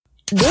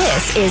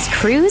This is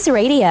Cruise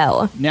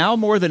Radio. Now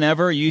more than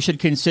ever, you should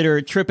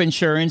consider trip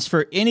insurance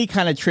for any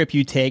kind of trip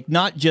you take,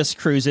 not just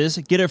cruises.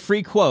 Get a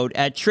free quote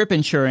at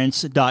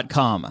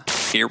tripinsurance.com.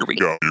 Here we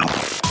go.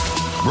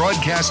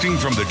 Broadcasting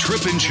from the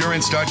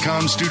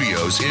tripinsurance.com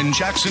studios in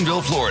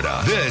Jacksonville,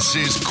 Florida. This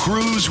is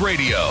Cruise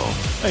Radio.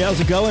 Hey, how's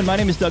it going? My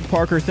name is Doug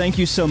Parker. Thank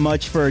you so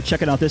much for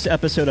checking out this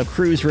episode of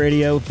Cruise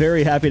Radio.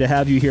 Very happy to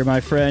have you here,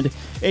 my friend.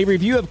 A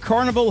review of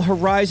Carnival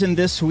Horizon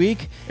this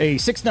week. A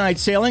 6-night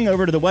sailing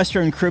over to the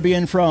Western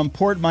Caribbean from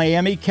Port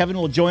Miami. Kevin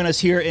will join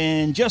us here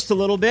in just a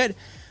little bit.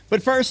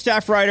 But first,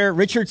 staff writer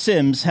Richard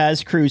Sims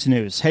has cruise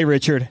news. Hey,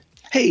 Richard.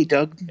 Hey,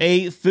 Doug.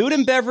 A food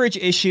and beverage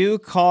issue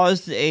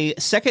caused a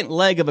second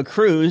leg of a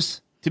cruise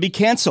to be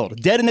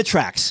canceled, dead in the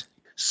tracks.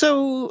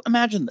 So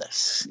imagine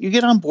this. You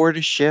get on board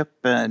a ship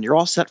and you're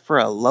all set for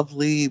a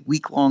lovely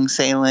week-long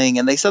sailing,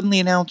 and they suddenly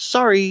announce,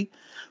 sorry,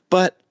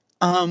 but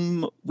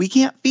we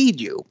can't feed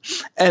you.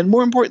 And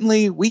more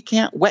importantly, we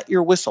can't wet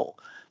your whistle.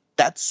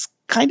 That's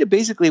kind of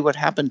basically what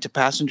happened to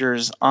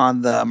passengers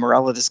on the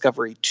Marella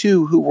Discovery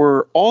 2 who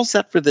were all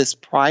set for this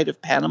Pride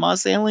of Panama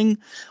sailing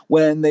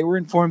when they were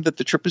informed that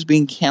the trip was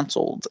being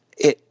canceled.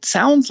 It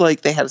sounds like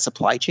they had a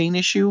supply chain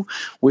issue,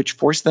 which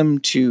forced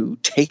them to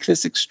take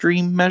this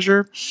extreme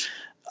measure.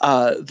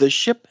 The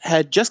ship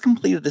had just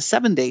completed a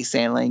 7-day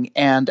sailing,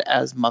 and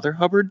as Mother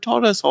Hubbard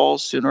taught us all,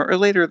 sooner or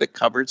later the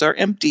cupboards are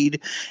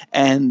emptied.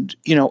 And,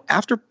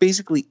 after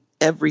basically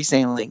every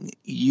sailing,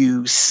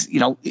 you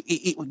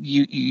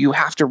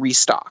have to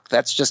restock.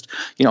 That's just,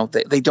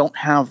 they don't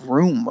have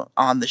room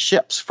on the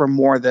ships for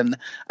more than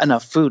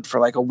enough food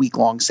for like a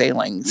week-long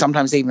sailing.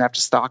 Sometimes they even have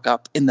to stock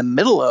up in the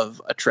middle of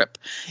a trip.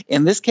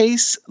 In this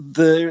case,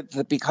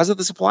 because of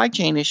the supply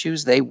chain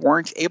issues, they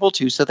weren't able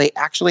to, so they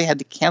actually had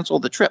to cancel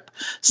the trip.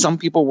 Some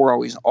people were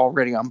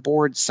already on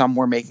board. Some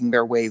were making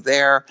their way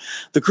there.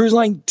 The cruise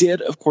line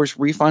did, of course,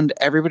 refund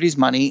everybody's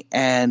money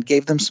and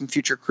gave them some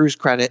future cruise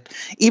credit,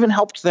 even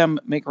helped them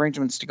make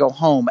arrangements to go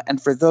home.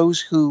 And for those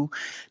who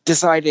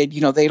decided,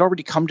 they'd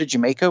already come to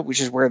Jamaica,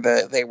 which is where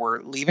they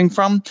were leaving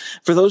from.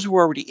 For those who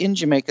were already in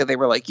Jamaica, they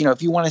were like,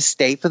 if you want to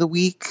stay for the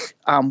week,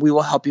 we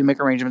will help you make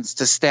arrangements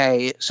to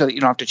stay so that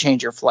you don't have to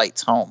change your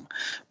flights home.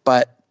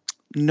 But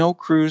no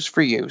cruise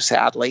for you,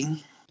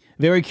 sadly.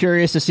 Very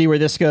curious to see where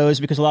this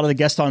goes because a lot of the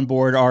guests on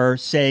board are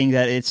saying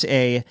that it's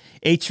a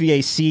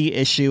HVAC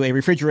issue, a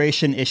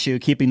refrigeration issue,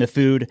 keeping the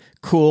food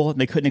cool.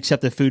 They couldn't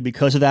accept the food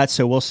because of that.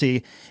 So we'll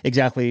see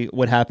exactly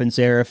what happens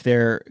there, if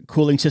their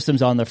cooling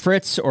system's on the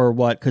fritz or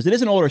what, because it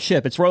is an older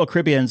ship. It's Royal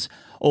Caribbean's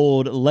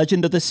old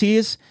Legend of the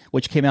Seas,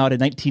 which came out in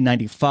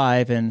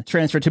 1995 and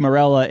transferred to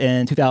Marella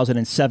in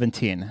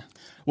 2017.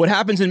 What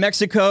happens in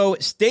Mexico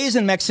stays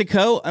in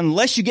Mexico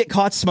unless you get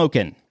caught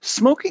smoking.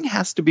 Smoking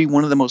has to be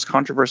one of the most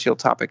controversial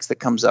topics that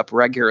comes up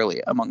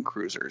regularly among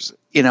cruisers.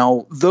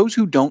 Those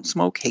who don't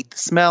smoke hate the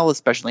smell,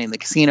 especially in the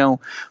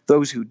casino.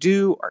 Those who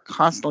do are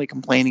constantly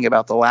complaining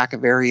about the lack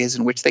of areas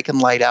in which they can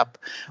light up.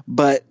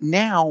 But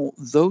now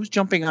those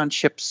jumping on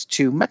ships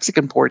to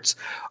Mexican ports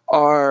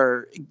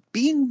are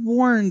being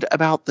warned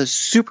about the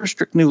super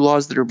strict new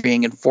laws that are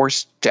being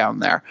enforced down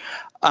there.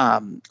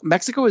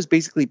 Mexico has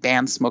basically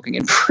banned smoking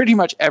in pretty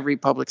much every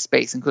public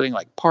space, including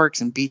like parks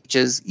and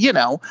beaches,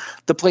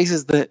 the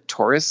places that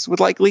tourists would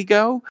likely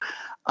go.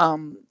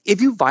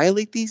 If you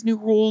violate these new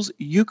rules,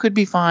 you could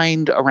be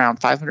fined around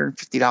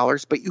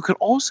 $550, but you could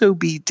also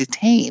be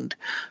detained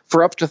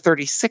for up to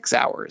 36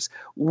 hours,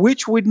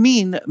 which would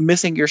mean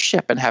missing your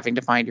ship and having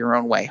to find your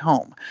own way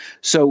home.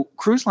 So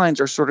cruise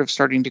lines are sort of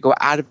starting to go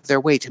out of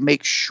their way to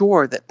make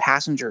sure that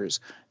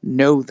passengers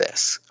know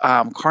this.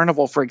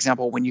 Carnival, for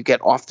example, when you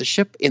get off the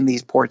ship in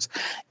these ports,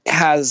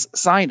 has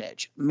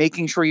signage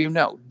making sure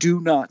do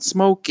not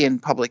smoke in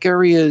public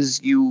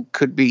areas. You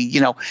could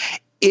be,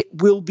 it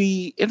will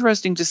be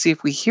interesting to see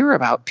if we hear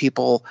about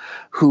people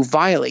who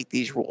violate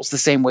these rules the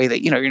same way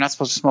that, you're not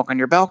supposed to smoke on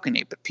your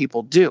balcony, but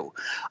people do.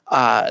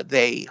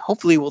 They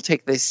hopefully will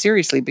take this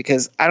seriously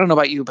because I don't know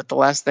about you, but the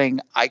last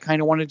thing I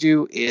kind of want to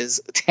do is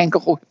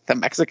tangle with the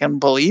Mexican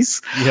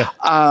police. Yeah.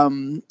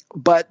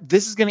 But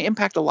this is going to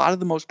impact a lot of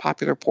the most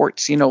popular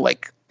ports,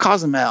 like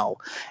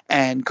Cozumel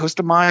and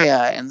Costa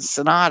Maya and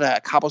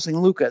Sonata, Cabo San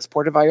Lucas,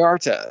 Puerto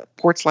Vallarta,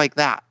 ports like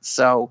that.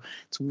 So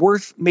it's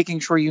worth making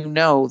sure you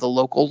know the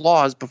local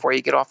laws before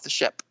you get off the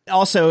ship.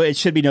 Also, it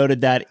should be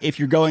noted that if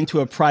you're going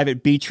to a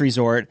private beach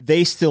resort,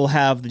 they still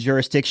have the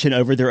jurisdiction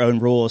over their own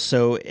rules.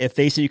 So if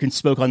they say you can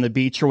smoke on the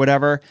beach or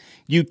whatever,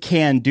 you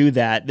can do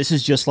that. This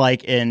is just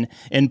like in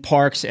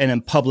parks and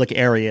in public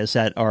areas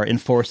that are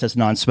enforced as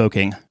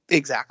non-smoking.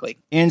 Exactly.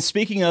 And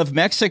speaking of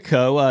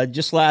Mexico,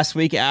 just last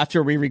week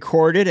after we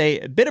recorded,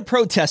 a bit of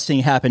protesting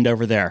happened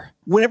over there.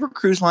 Whenever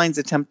cruise lines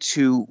attempt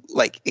to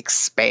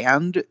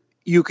expand,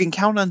 you can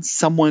count on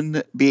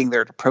someone being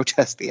there to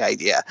protest the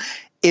idea.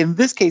 In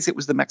this case, it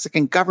was the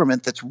Mexican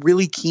government that's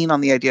really keen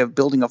on the idea of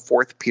building a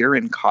fourth pier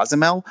in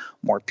Cozumel.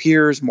 More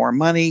piers, more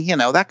money,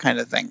 that kind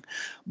of thing.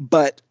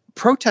 But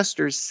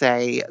protesters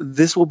say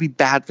this will be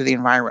bad for the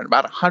environment.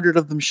 About 100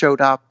 of them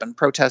showed up and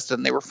protested,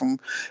 and they were from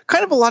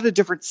kind of a lot of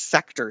different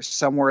sectors.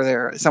 Some were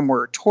there, some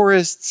were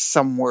tourists,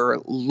 some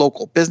were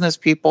local business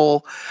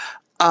people.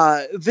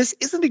 This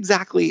isn't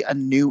exactly a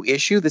new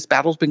issue. This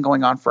battle's been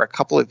going on for a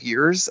couple of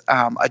years.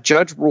 A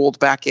judge ruled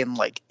back in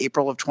like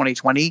April of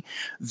 2020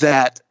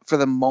 that for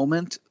the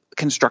moment,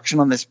 construction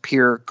on this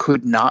pier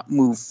could not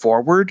move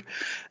forward.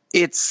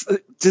 It's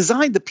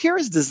designed, the pier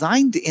is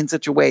designed in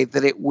such a way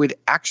that it would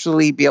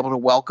actually be able to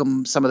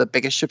welcome some of the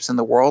biggest ships in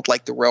the world,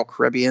 like the Royal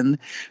Caribbean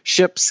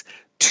ships,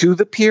 to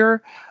the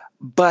pier.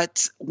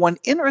 But one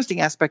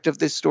interesting aspect of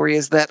this story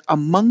is that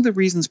among the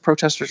reasons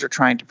protesters are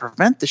trying to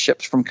prevent the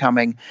ships from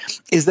coming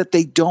is that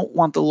they don't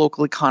want the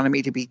local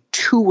economy to be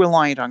too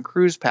reliant on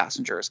cruise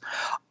passengers.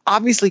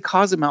 Obviously,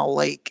 Cozumel,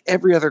 like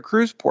every other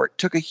cruise port,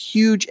 took a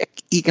huge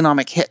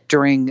economic hit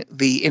during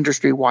the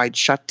industry-wide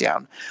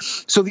shutdown.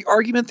 So the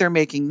argument they're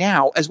making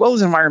now, as well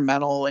as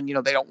environmental, and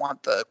they don't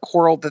want the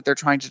coral that they're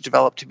trying to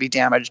develop to be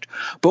damaged,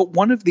 but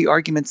one of the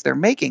arguments they're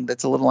making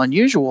that's a little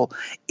unusual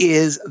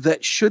is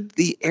that should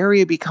the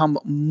area become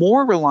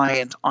more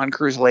reliant on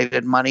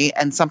cruise-related money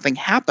and something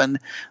happen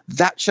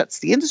that shuts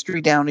the industry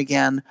down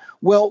again,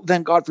 well,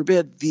 then God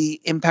forbid, the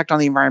impact on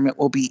the environment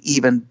will be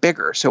even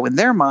bigger. So in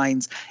their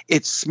minds,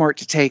 it's smart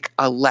to take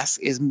a less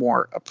is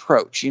more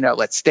approach.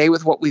 Let's stay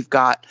with what we've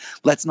got.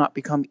 Let's not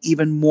become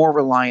even more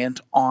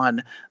reliant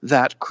on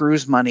that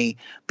cruise money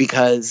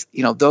because,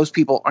 those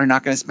people are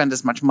not going to spend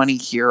as much money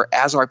here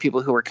as are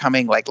people who are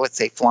coming, like, let's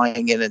say,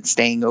 flying in and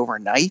staying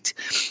overnight.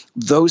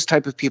 Those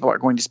type of people are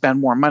going to spend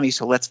more money.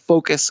 So let's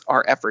focus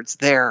our efforts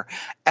there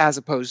as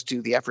opposed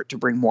to the effort to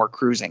bring more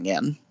cruising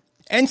in.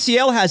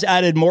 NCL has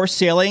added more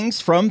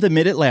sailings from the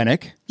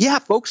Mid-Atlantic. Yeah,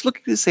 folks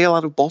looking to sail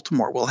out of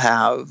Baltimore will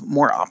have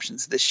more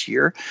options this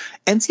year.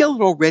 NCL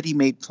had already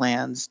made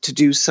plans to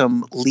do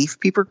some leaf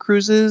peeper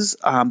cruises.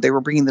 They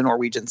were bringing the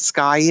Norwegian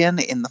Sky in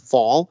the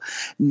fall.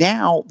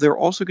 Now they're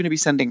also going to be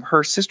sending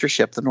her sister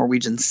ship, the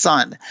Norwegian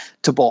Sun,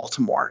 to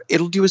Baltimore.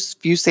 It'll do a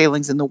few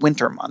sailings in the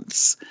winter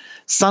months.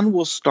 Sun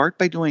will start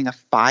by doing a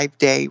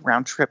 5-day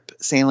round trip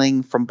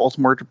sailing from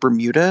Baltimore to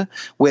Bermuda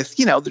with,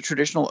 the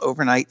traditional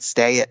overnight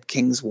stay at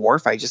King's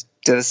Wharf. I just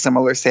did a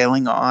similar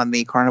sailing on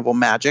the Carnival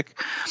Magic.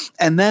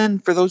 And then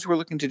for those who are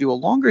looking to do a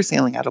longer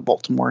sailing out of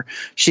Baltimore,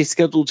 she's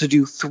scheduled to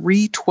do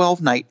 3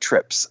 12-night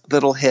trips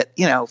that'll hit,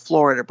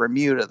 Florida,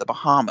 Bermuda, the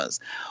Bahamas.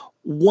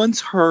 Once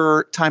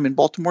her time in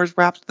Baltimore is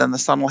wrapped, then the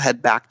Sun will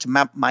head back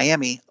to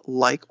Miami,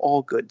 like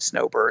all good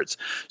snowbirds.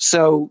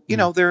 So,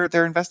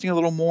 they're investing a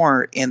little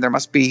more, and there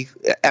must be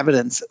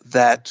evidence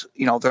that,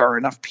 there are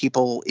enough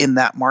people in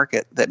that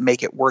market that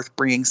make it worth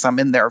bringing some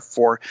in there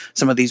for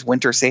some of these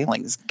winter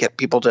sailings, get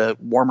people to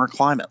warmer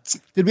climates.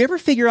 Did we ever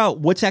figure out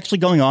what's actually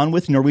going on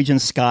with Norwegian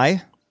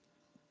Sky?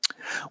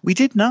 We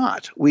did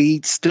not.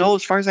 We still,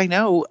 as far as I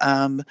know,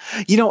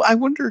 I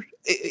wonder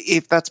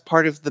if that's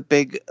part of the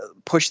big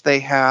push they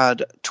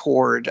had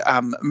toward,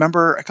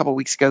 remember a couple of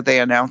weeks ago,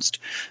 they announced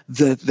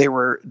that they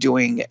were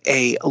doing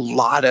a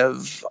lot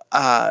of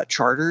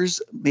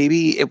charters.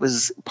 Maybe it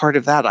was part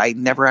of that. I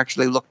never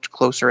actually looked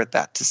closer at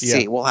that to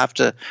see. We'll have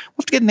to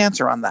get an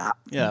answer on that.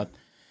 Yeah.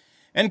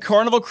 And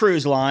Carnival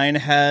Cruise Line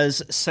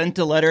has sent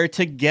a letter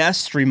to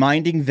guests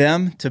reminding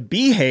them to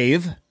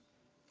behave.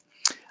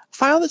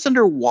 File this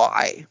under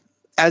why,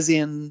 as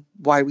in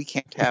why we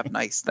can't have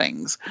nice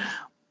things.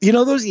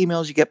 Those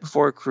emails you get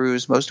before a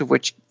cruise, most of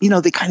which,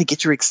 they kind of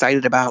get you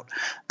excited about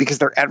because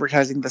they're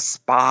advertising the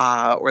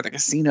spa or the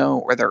casino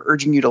or they're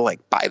urging you to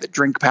buy the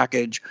drink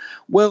package.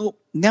 Well,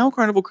 now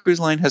Carnival Cruise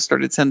Line has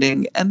started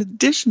sending an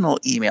additional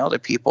email to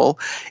people.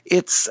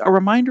 It's a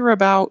reminder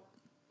about,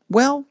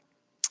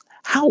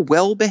 how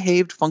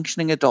well-behaved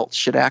functioning adults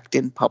should act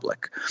in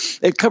public.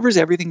 It covers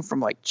everything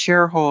from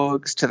chair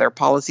hogs to their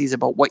policies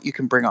about what you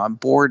can bring on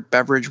board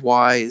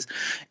beverage-wise.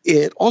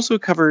 It also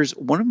covers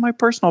one of my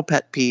personal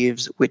pet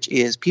peeves, which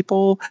is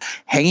people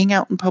hanging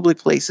out in public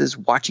places,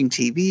 watching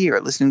TV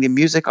or listening to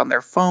music on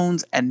their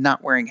phones and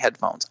not wearing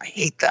headphones. I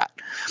hate that.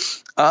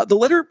 The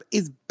letter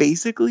is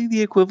basically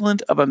the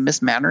equivalent of a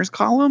Miss Manners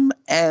column,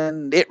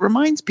 and it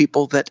reminds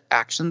people that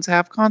actions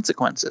have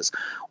consequences.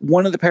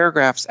 One of the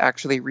paragraphs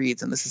actually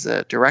reads, and this is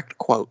a direct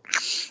quote,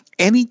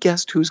 "Any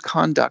guest whose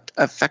conduct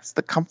affects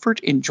the comfort,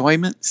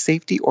 enjoyment,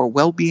 safety, or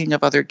well-being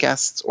of other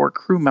guests or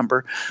crew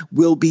member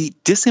will be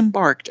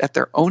disembarked at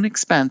their own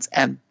expense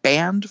and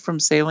banned from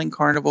sailing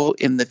Carnival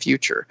in the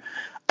future."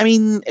 I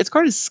mean, it's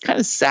kind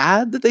of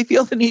sad that they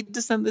feel the need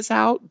to send this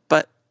out,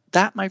 but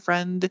that, my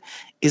friend,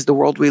 is the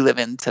world we live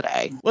in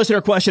today.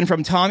 Listener question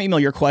from Tom. Email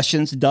your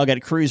questions,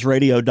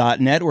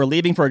 Doug@cruiseradio.net. We're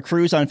leaving for a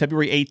cruise on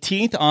February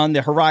 18th on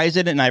the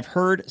Horizon, and I've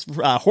heard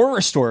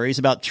horror stories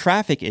about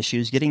traffic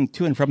issues getting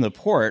to and from the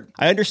port.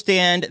 I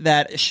understand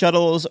that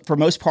shuttles for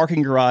most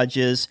parking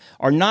garages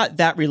are not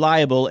that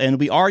reliable, and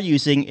we are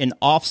using an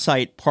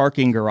off-site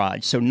parking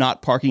garage, so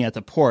not parking at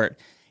the port.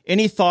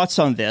 Any thoughts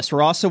on this?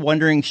 We're also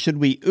wondering, should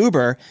we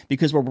Uber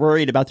because we're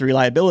worried about the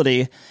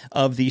reliability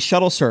of the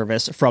shuttle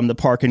service from the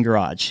parking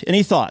garage?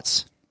 Any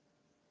thoughts?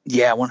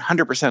 Yeah,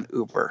 100%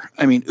 Uber.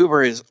 I mean,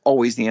 Uber is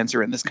always the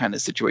answer in this kind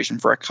of situation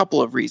for a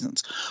couple of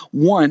reasons.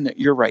 One,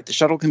 you're right. The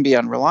shuttle can be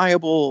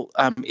unreliable.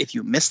 If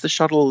you miss the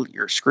shuttle,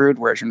 you're screwed,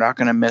 whereas you're not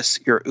going to miss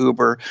your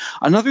Uber.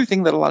 Another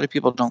thing that a lot of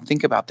people don't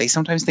think about, they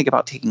sometimes think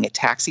about taking a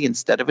taxi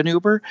instead of an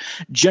Uber.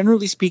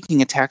 Generally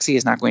speaking, a taxi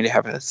is not going to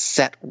have a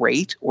set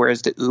rate,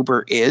 whereas the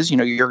Uber is.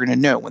 You're going to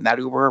know when that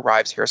Uber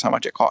arrives, here's how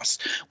much it costs.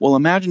 Well,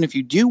 imagine if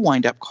you do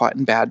wind up caught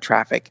in bad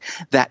traffic,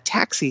 that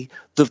taxi,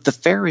 the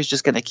fare is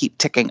just going to keep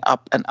ticking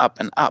up and up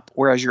and up.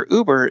 Whereas your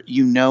Uber,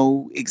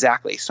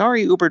 exactly.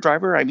 Sorry, Uber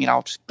driver. I mean,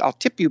 I'll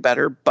tip you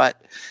better, but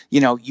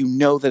you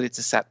know that it's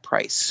a set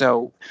price.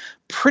 So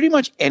pretty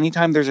much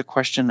anytime there's a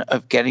question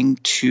of getting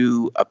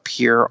to a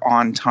pier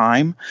on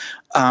time,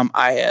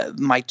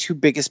 my two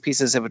biggest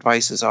pieces of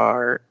advice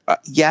are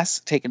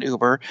yes, take an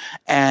Uber,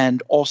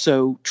 and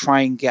also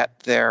try and get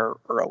there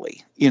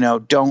early.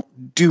 Do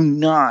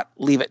not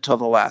leave it till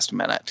the last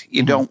minute.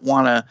 You don't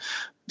want to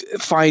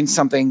find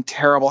something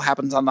terrible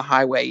happens on the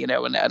highway,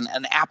 and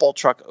an Apple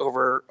truck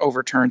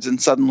overturns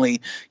and suddenly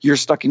you're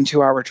stuck in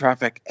 2-hour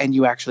traffic and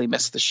you actually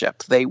miss the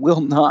ship. They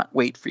will not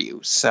wait for you.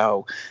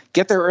 So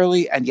get there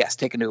early and yes,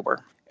 take an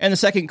Uber. And the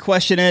second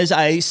question is,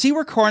 I see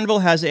where Carnival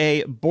has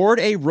a board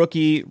a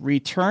rookie,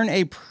 return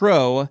a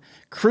pro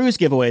cruise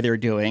giveaway they're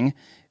doing.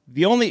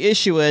 The only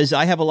issue is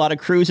I have a lot of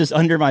cruises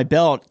under my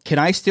belt. Can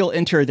I still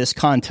enter this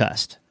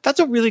contest? That's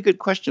a really good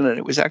question, and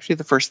it was actually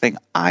the first thing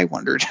I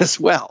wondered as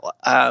well.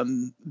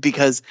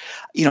 Because,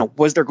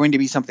 was there going to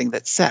be something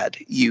that said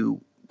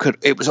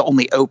it was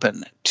only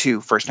open to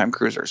first-time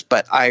cruisers?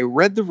 But I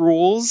read the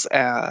rules.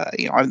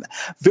 I'm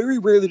very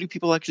rarely do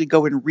people actually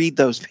go and read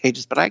those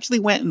pages, but I actually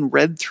went and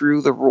read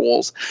through the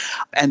rules.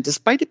 And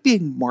despite it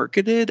being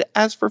marketed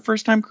as for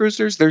first-time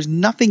cruisers, there's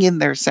nothing in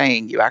there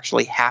saying you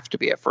actually have to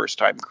be a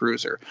first-time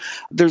cruiser.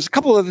 There's a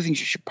couple other things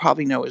you should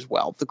probably know as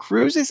well. The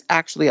cruise is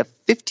actually a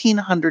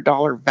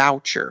 $1,500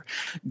 voucher,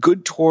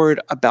 good toward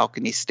a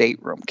balcony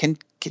stateroom. Can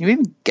you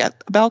even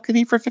get a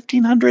balcony for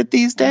 $1,500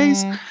 these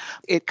days?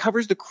 It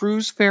covers the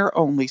cruise fare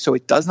only, so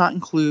it does not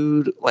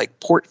include like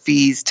port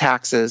fees,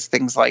 taxes,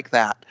 things like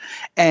that.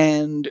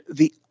 And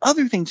the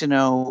other thing to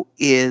know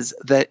is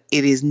that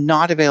it is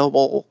not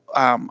available.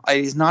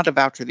 It is not a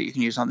voucher that you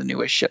can use on the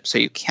newest ship, so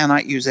you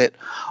cannot use it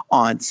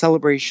on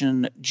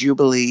Celebration,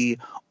 Jubilee,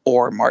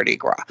 or Mardi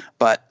Gras.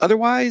 But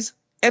otherwise,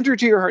 enter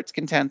to your heart's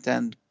content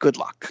and good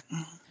luck.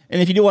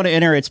 And if you do want to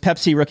enter, it's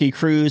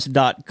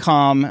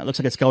PepsiRookieCruise.com. It looks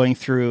like it's going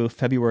through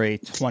February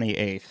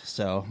 28th.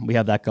 So we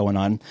have that going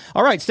on.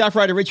 All right, staff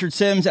writer Richard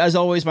Sims, as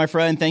always, my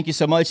friend, thank you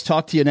so much.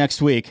 Talk to you next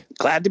week.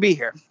 Glad to be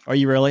here. Are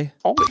you really?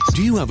 Always.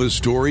 Do you have a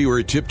story or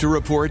a tip to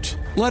report?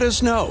 Let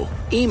us know.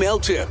 Email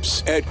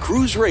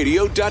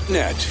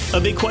tips@cruiseradio.net.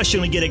 A big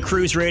question we get at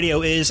Cruise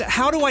Radio is,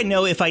 how do I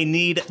know if I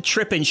need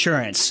trip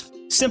insurance?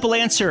 Simple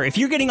answer. If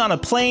you're getting on a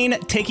plane,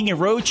 taking a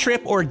road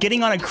trip, or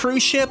getting on a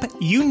cruise ship,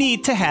 you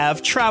need to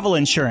have travel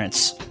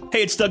insurance.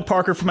 Hey, it's Doug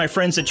Parker from my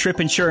friends at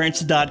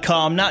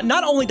tripinsurance.com.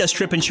 Not only does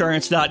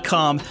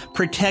tripinsurance.com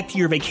protect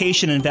your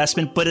vacation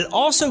investment, but it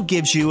also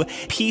gives you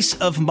peace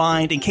of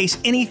mind in case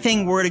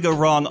anything were to go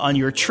wrong on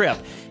your trip.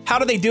 How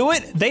do they do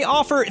it? They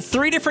offer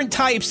 3 different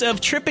types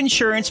of trip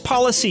insurance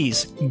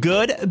policies.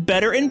 Good,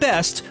 better, and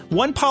best.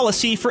 One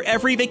policy for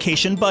every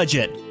vacation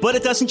budget. But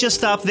it doesn't just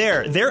stop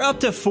there. They're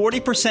up to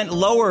 40%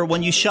 lower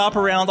when you shop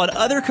around on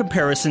other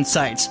comparison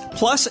sites.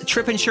 Plus,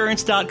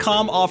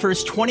 tripinsurance.com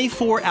offers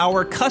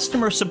 24-hour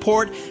customer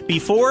support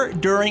before,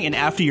 during, and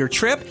after your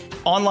trip,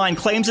 online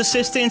claims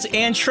assistance,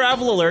 and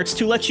travel alerts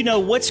to let you know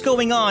what's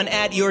going on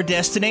at your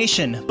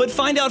destination. But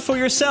find out for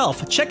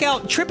yourself. Check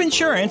out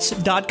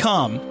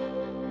tripinsurance.com.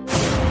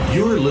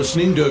 You're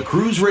listening to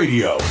Cruise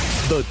Radio,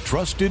 the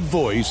trusted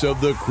voice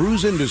of the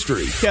cruise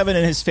industry. Kevin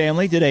and his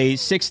family did a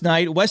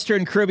 6-night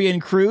Western Caribbean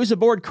cruise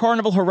aboard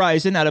Carnival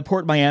Horizon out of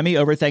Port Miami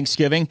over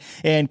Thanksgiving.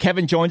 And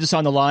Kevin joins us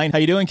on the line. How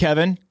you doing,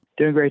 Kevin?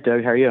 Doing great,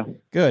 Doug. How are you?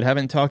 Good.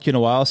 Haven't talked to you in a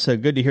while, so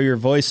good to hear your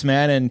voice,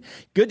 man. And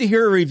good to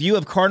hear a review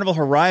of Carnival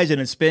Horizon.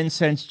 It's been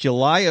since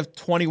July of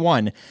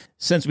 21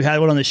 since we had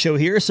one on the show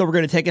here, so we're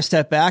going to take a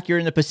step back. You're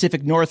in the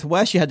Pacific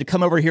Northwest. You had to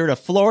come over here to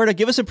Florida.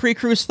 Give us a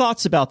pre-cruise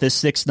thoughts about this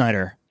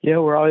 6-nighter. Yeah,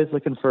 we're always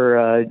looking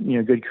for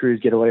good cruise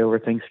getaway over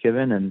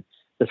Thanksgiving, and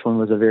this one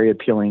was a very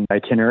appealing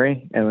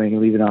itinerary. And we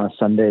can leave it on a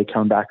Sunday,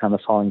 come back on the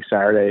following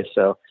Saturday.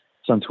 So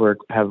since we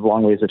have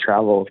long ways to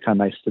travel, it's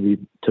kind of nice to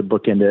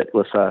bookend it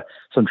with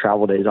some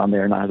travel days on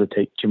there and not have to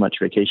take too much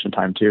vacation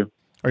time too.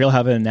 Are you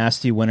having a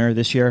nasty winter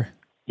this year?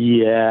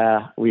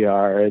 Yeah, we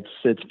are.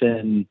 It's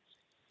been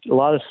a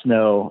lot of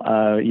snow.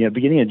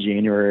 Beginning of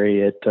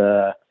January, it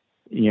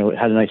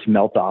had a nice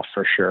melt off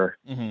for sure.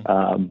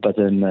 Mm-hmm. But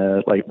then,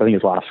 I think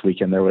it was last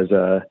weekend, there was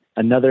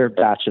another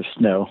batch of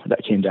snow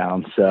that came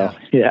down. So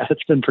yeah,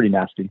 it's been pretty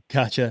nasty.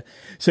 Gotcha.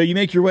 So you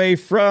make your way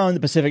from the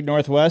Pacific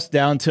Northwest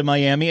down to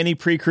Miami. Any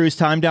pre-cruise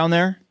time down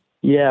there?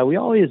 Yeah, we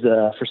always,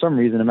 for some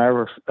reason, no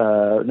matter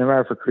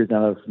if we're cruising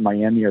out of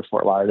Miami or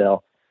Fort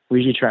Lauderdale, we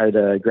usually try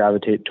to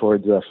gravitate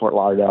towards Fort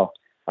Lauderdale.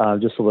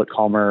 Just a little bit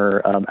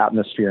calmer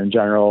atmosphere in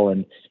general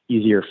and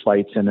easier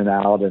flights in and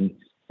out. And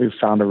we've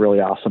found a really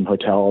awesome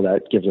hotel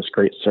that gives us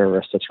great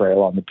service that's right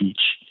along the beach.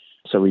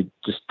 So we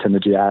just tend to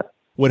do that.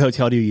 What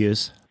hotel do you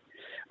use?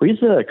 We use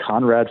the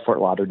Conrad Fort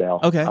Lauderdale.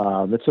 Okay.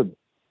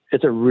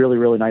 It's a really,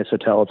 really nice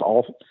hotel. It's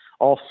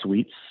all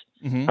suites.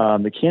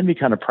 Mm-hmm. It can be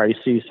kind of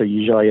pricey, so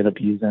usually I end up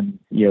using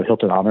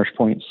Hilton Honors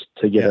points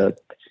to get a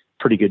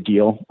pretty good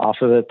deal off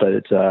of it. But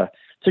it's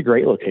a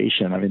great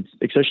location. I mean,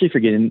 especially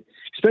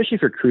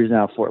if you're cruising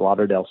out of Fort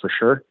Lauderdale for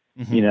sure.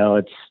 Mm-hmm.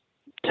 It's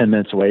 10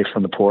 minutes away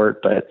from the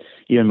port, but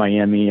even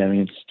Miami, I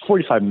mean, it's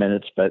 45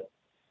 minutes, but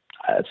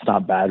it's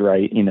not bad,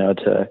 right?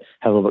 To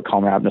have a little bit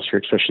calmer atmosphere,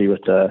 especially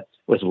with the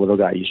little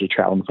guy usually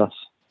traveling with us.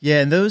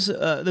 Yeah, and those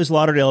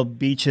Lauderdale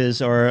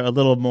beaches are a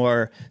little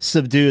more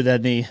subdued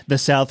than the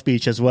South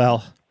Beach as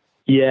well.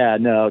 Yeah,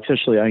 no,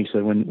 especially I think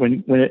so.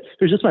 When it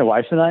was just my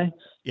wife and I,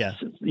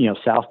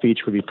 South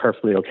Beach would be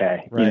perfectly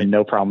okay, right?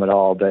 No problem at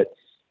all. But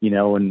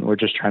when we're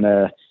just trying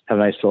to have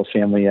a nice little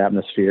family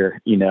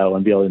atmosphere,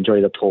 and be able to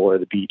enjoy the pool or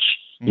the beach,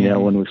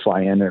 when we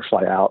fly in or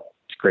fly out,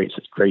 it's great.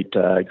 It's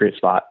a great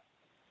spot.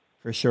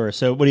 For sure.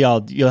 So, what do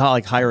y'all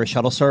like hire a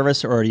shuttle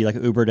service, or do you like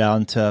Uber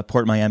down to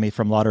Port Miami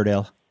from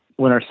Lauderdale?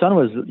 When our son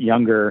was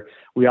younger,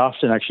 we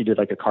often actually did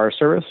like a car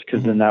service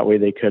because then that way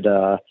they could,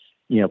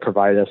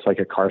 provide us like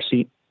a car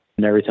seat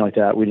and everything like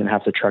that. We didn't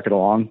have to truck it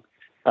along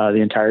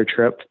the entire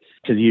trip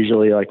because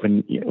usually like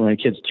when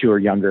kids 2 are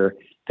younger,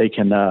 they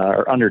can,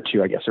 or under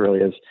 2, I guess it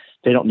really is,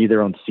 they don't need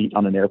their own seat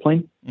on an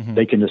airplane. Mm-hmm.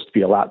 They can just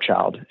be a lap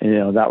child.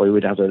 And, that way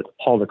we'd have to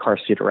haul the car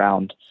seat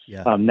around.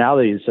 Yeah. Now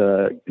that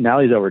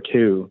he's over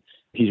 2,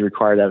 he's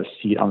required to have a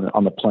seat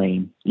on the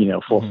plane,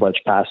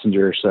 full-fledged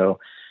passenger. So,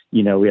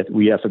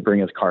 we have to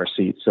bring his car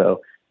seat. So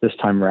this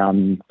time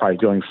around, probably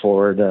going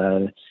forward,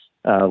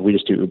 we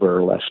just do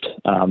Uber or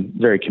Lyft.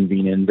 Very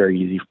convenient, very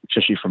easy,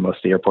 especially for most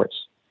of the airports.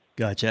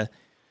 Gotcha.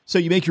 So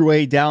you make your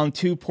way down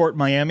to Port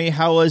Miami.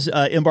 How was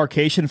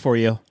embarkation for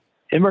you?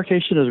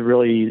 Embarkation is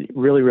really,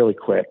 really, really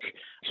quick,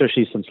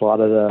 especially since a lot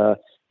of the,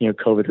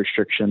 COVID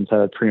restrictions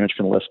have pretty much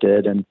been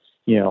lifted and,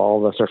 all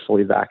of us are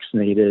fully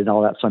vaccinated and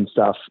all that fun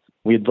stuff.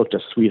 We had booked a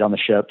suite on the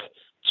ship.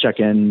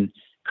 Check-in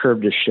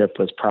curb to ship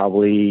was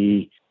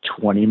probably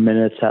 20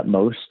 minutes at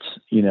most.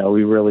 We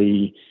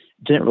really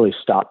didn't really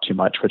stop too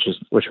much,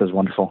 which was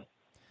wonderful.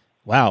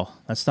 Wow.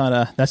 That's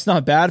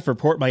not bad for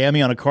Port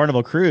Miami on a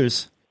Carnival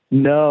cruise.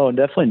 No,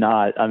 definitely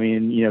not. I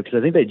mean, because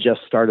I think they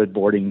just started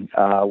boarding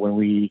when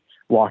we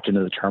walked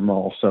into the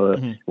terminal. So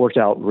it worked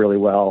out really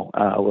well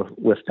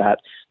with that.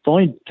 The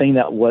only thing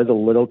that was a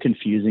little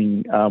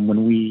confusing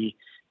when we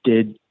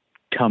did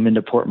come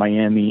into Port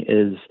Miami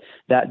is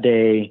that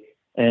day,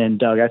 and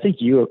Doug, I think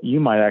you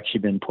might have actually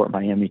been in Port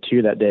Miami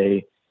too that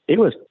day. It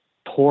was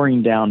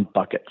pouring down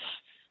buckets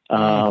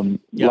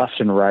left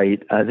and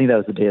right. I think that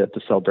was the day that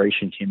the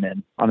celebration came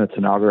in on its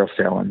inaugural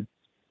sailing,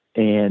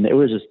 and it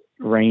was just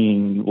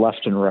raining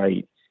left and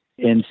right.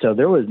 And so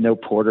there was no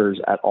porters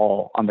at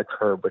all on the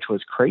curb, which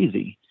was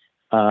crazy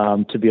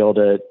to be able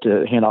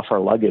to hand off our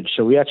luggage.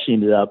 So we actually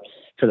ended up,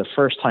 for the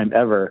first time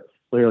ever,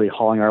 literally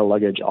hauling our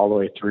luggage all the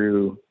way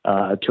through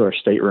to our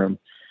stateroom.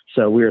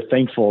 So we were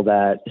thankful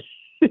that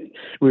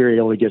we were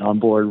able to get on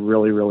board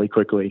really, really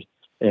quickly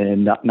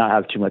and not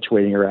have too much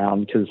waiting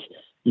around because,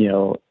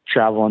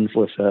 traveling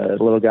with a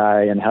little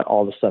guy and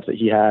all the stuff that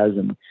he has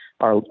and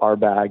our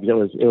bags, it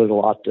was a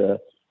lot to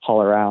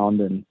haul around.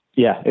 And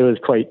yeah, it was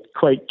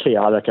quite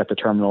chaotic at the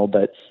terminal,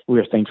 but we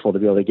were thankful to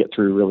be able to get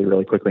through really,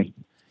 really quickly.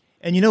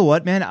 And you know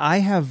what, man,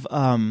 I've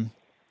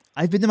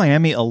been to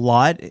Miami a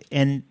lot,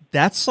 and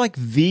that's like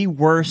the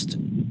worst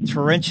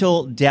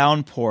torrential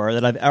downpour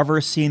that I've ever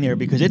seen there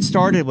because it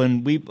started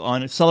when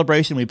on a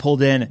celebration, we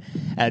pulled in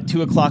at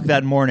 2:00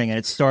 that morning and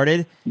it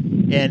started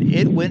and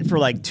it went for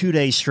like 2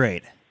 days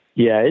straight.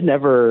 Yeah, it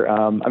never,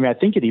 I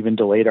think it even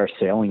delayed our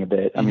sailing a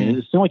bit. I mean,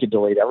 it seemed like it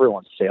delayed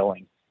everyone's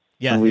sailing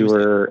when we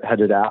were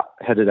headed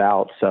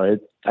out. So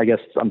I guess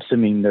I'm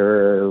assuming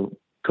there are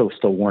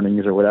coastal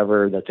warnings or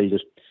whatever that they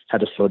just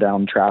had to slow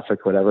down traffic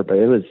or whatever, but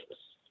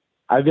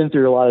I've been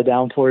through a lot of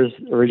downpours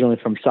originally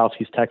from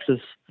Southeast Texas,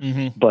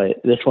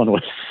 but this one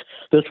was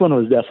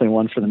definitely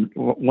one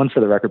for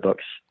the record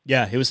books.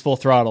 Yeah, it was full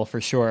throttle for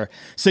sure.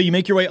 So you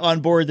make your way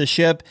on board the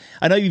ship.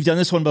 I know you've done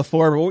this one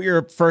before, but what were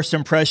your first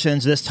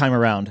impressions this time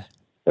around?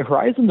 The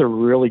Horizon's a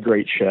really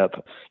great ship.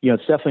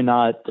 It's definitely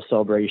not the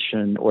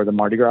Celebration or the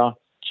Mardi Gras,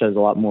 which has a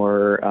lot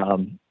more,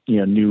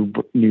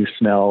 new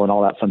smell and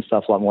all that fun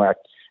stuff, a lot more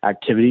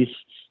activities.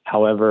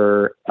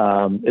 However,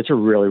 it's a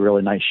really,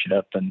 really nice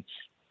ship and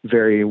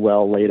very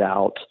well laid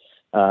out.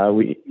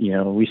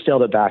 We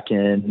sailed it back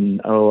in,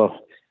 I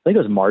think it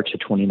was March of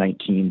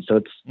 2019. So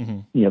it's,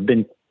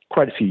 been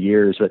quite a few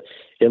years, but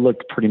it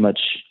looked pretty much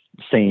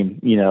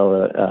same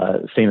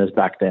as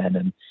back then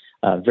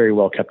and very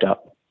well kept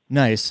up.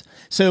 Nice.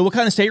 So what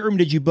kind of stateroom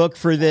did you book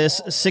for this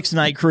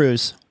 6-night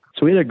cruise?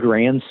 So we had a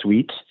grand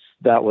suite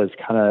that was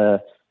kind of,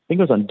 I think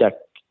it was on deck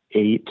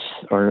 8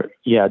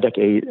 deck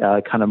 8,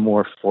 kind of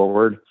more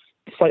forward,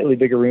 slightly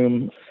bigger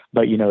room,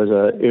 but it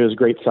was a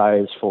great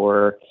size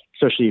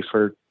especially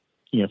for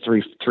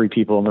three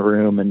people in the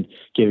room and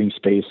giving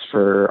space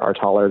for our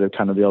toddler to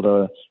kind of be able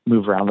to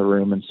move around the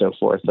room and so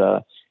forth.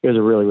 it was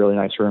a really, really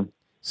nice room.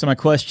 So my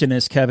question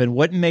is, Kevin,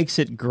 what makes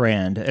it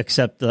grand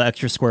except the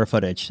extra square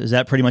footage? Is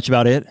that pretty much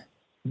about it?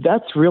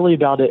 That's really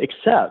about it,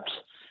 except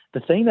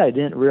the thing that I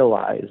didn't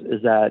realize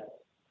is that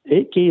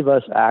it gave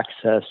us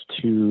access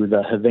to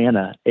the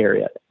Havana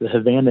area, the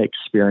Havana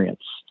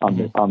experience on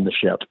the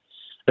ship.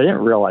 I didn't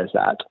realize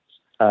that,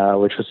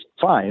 which was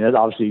fine. That's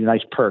obviously a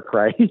nice perk,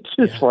 right?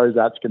 As far as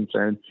that's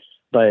concerned.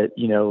 But,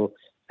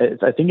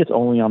 I think it's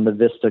only on the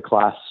Vista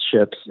class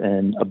ships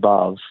and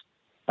above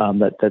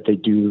that they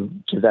do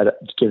give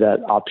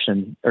that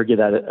option or give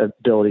that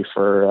ability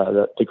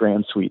for the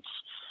grand suites,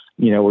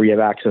 where you have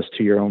access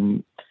to your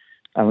own,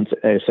 I would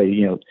say,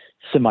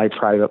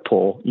 semi-private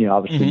pool,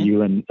 obviously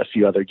you and a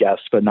few other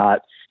guests, but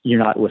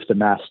you're not with the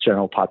mass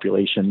general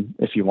population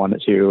if you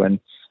wanted to. And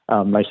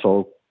nice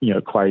little,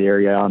 quiet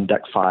area on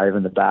deck 5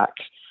 in the back.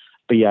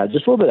 But yeah,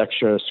 just a little bit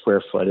extra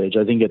square footage.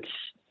 I think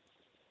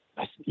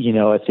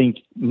I think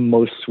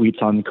most suites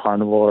on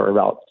Carnival are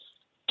about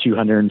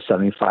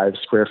 275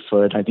 square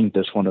foot. I think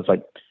this one is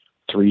like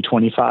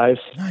 325.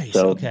 Nice.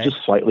 So Okay. just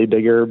slightly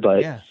bigger,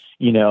 but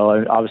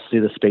obviously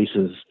the space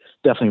is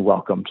definitely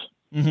welcomed.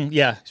 Mm-hmm.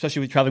 Yeah,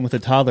 especially with traveling with a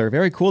toddler.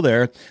 Very cool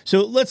there.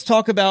 So let's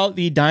talk about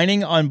the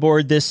dining on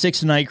board this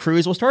 6-night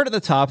cruise. We'll start at the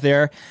top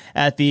there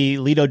at the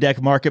Lido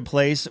Deck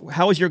Marketplace.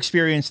 How was your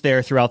experience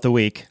there throughout the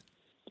week?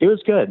 It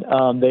was good.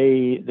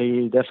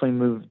 They definitely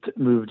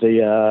moved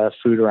the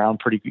food around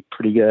pretty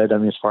good. I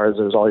mean, as far as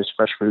there's always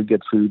fresh food,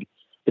 good food.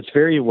 It's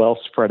very well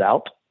spread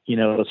out,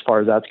 as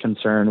far as that's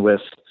concerned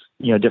with,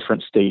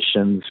 different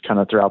stations kind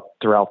of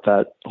throughout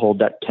that whole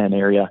deck 10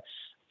 area.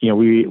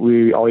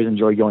 We always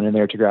enjoy going in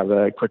there to grab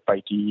a quick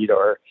bite to eat,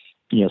 or,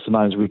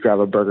 sometimes we grab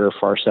a burger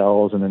for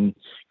ourselves and then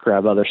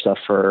grab other stuff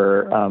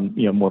for,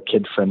 more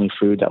kid-friendly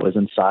food that was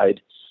inside.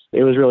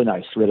 It was really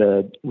nice.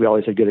 We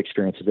always had good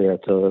experiences there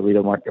at the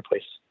Lido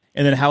Marketplace.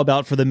 And then how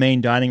about for the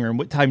main dining room?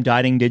 What time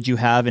dining did you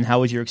have, and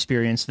how was your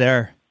experience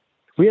there?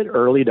 We had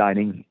early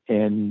dining,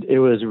 and it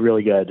was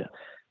really good.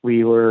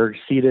 We were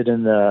seated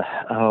in I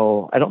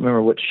don't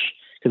remember which,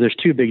 because there's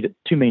two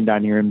main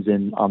dining rooms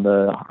on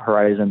the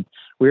Horizon.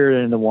 We were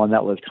in the one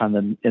that was kind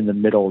of in the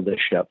middle of the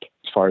ship,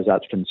 as far as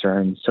that's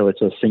concerned. So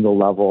it's a single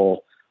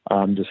level,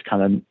 just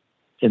kind of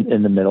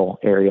in the middle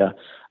area.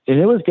 And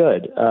it was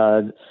good.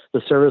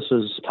 The service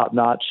was top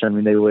notch. I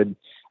mean, they would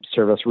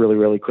serve us really,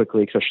 really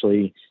quickly,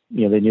 especially,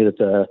 they knew that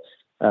the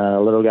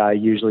little guy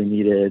usually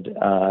needed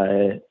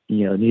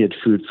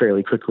food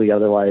fairly quickly.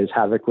 Otherwise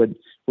havoc would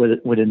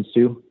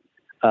ensue.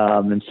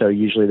 And so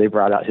usually they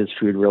brought out his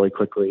food really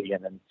quickly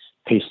and then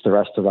paced the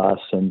rest of us.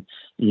 And,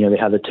 they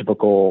had the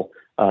typical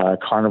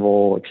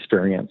Carnival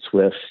experience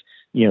with,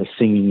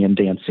 singing and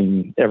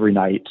dancing every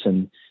night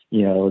and,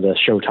 the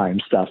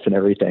Showtime stuff and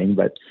everything.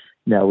 But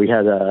no, we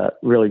had a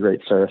really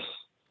great service.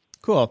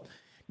 Cool.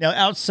 Now,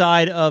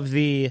 outside of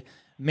the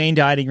main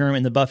dining room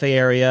in the buffet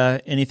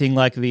area, anything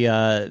like they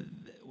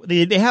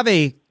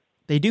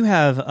do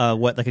have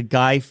like a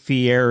Guy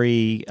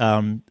Fieri,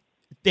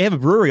 they have a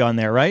brewery on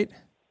there, right?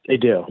 They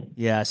do.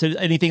 Yeah. So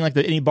anything like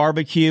any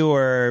barbecue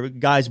or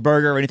Guy's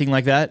Burger or anything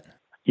like that?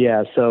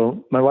 Yeah.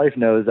 So my wife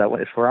knows that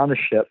if we're on a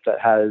ship that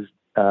has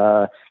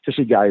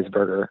especially Guy's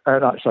Barbecue,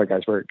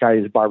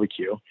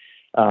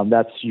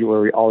 that's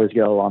where we always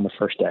go on the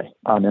first day,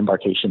 on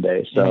embarkation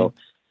day. So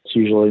it's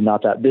usually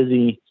not that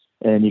busy,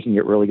 and you can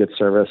get really good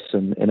service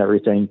and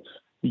everything.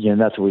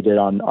 And that's what we did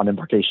on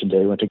embarkation day.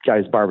 We went to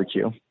Guy's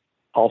Barbecue.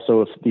 Also,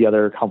 with the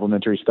other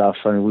complimentary stuff,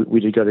 I mean, we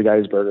did go to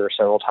Guy's Burger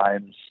several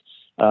times,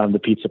 the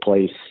pizza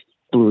place,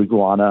 Blue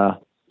Iguana,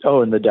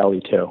 and the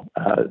deli too,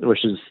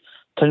 which is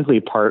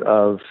technically part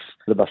of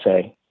the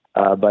buffet,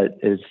 but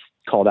is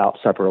called out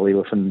separately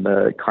within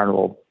the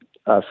Carnival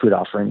food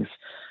offerings.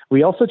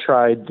 We also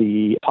tried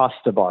the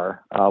pasta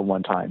bar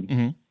one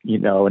time,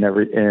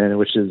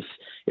 which is,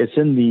 it's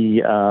in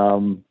the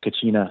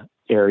Cucina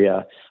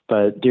area,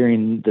 but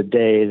during the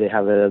day they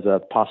have it as a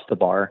pasta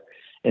bar,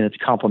 and it's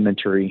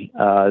complimentary.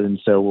 And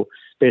so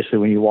basically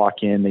when you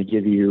walk in, they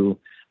give you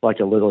like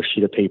a little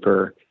sheet of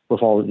paper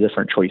with all the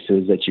different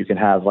choices that you can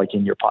have, like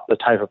in the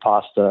type of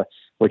pasta,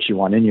 what you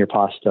want in your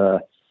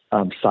pasta,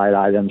 side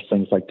items,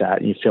 things like that.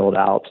 And you fill it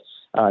out.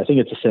 I think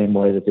it's the same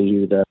way that they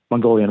do the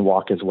Mongolian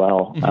walk as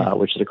well,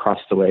 which is across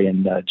the way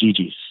in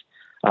Gigi's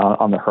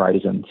on the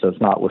Horizon. So it's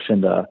not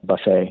within the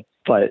buffet,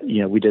 but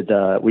we did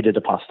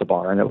the pasta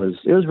bar, and it was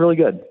really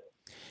good.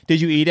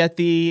 Did you eat at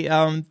the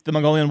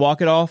Mongolian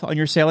walk at all on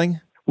your sailing?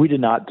 We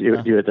did not do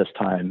it this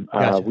time.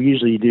 Gotcha. We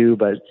usually do,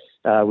 but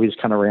we just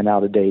kind of ran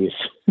out of days.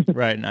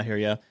 Right, and I hear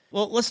you.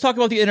 Well, let's talk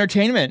about the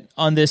entertainment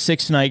on this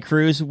 6-night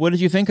cruise. What did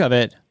you think of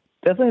it?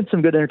 Definitely had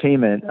some good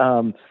entertainment.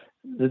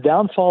 The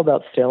downfall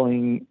about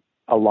sailing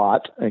a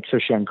lot,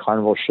 especially on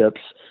Carnival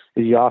ships,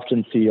 is you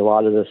often see a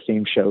lot of the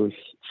same shows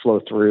flow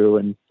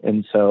through,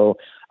 and so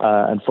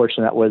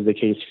unfortunately that was the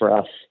case for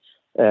us.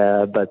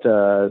 But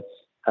the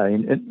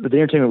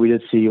entertainment we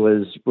did see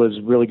was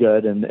really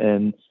good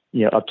and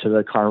up to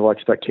the Carnival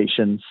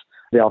expectations.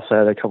 They also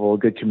had a couple of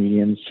good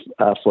comedians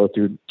flow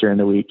through during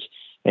the week,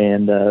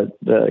 and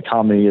the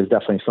comedy is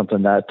definitely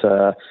something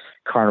that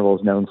Carnival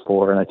is known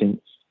for. And I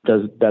think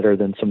does better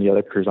than some of the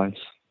other cruise lines.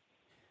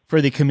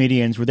 For the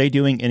comedians, were they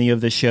doing any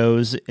of the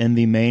shows in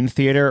the main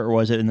theater, or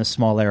was it in the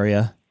small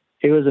area?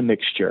 It was a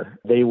mixture.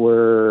 They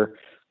were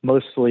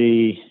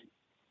mostly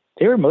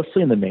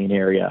in the main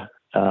area,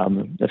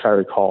 if I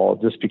recall,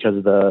 just because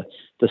of the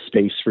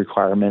space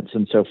requirements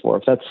and so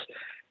forth.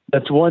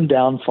 That's one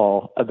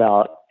downfall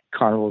about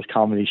Carnival's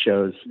comedy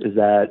shows, is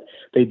that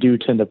they do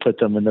tend to put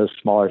them in those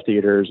smaller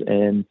theaters,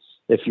 and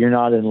if you're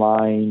not in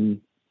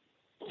line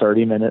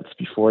 30 minutes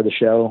before the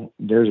show,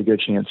 there's a good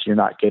chance you're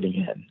not getting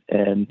in.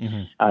 And,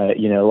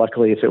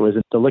 luckily, if it was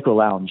in the Liquid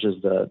Lounge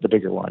is the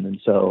bigger one. And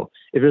so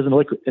if it was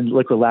in the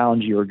Liquid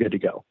Lounge, you were good to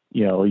go.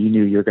 You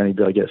knew you were going to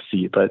be able to get a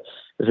seat. But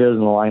if it was in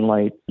the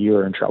limelight, you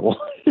were in trouble.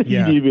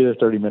 Yeah. You need to be there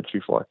 30 minutes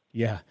before.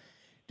 Yeah.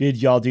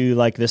 Did y'all do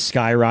like the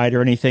Sky Ride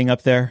or anything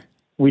up there?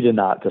 We did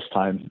not this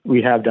time.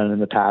 We have done it in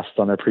the past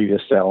on our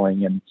previous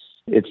sailing, and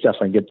it's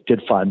definitely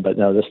good fun. But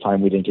no, this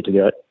time we didn't get to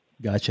do it.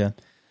 Gotcha.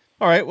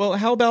 All right. Well,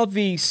 how about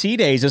the sea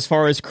days as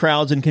far as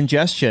crowds and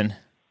congestion?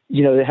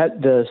 They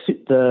had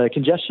the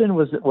congestion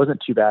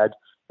wasn't too bad.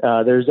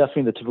 There's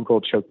definitely the typical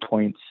choke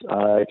points,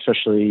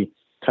 especially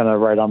kind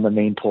of right on the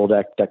main pool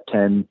deck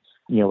 10,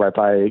 right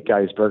by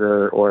Guy's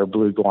Burger or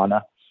Blue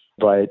Iguana.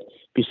 But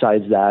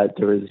besides that,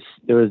 there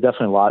was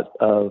definitely a lot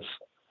of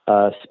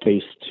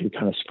space to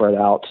kind of spread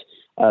out.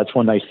 It's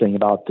one nice thing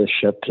about this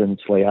ship and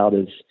its layout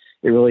is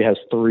it really has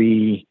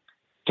three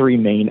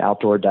main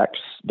outdoor decks,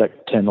 deck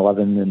 10,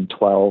 11, and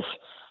 12,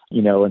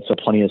 and so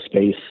plenty of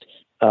space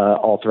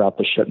all throughout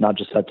the ship, not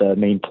just at the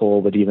main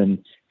pool, but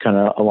even kind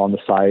of along the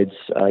sides,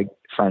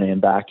 front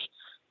and back.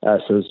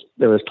 So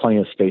there was plenty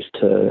of space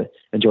to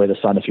enjoy the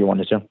sun if you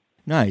wanted to.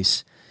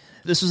 Nice.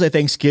 This was a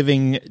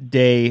Thanksgiving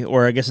day,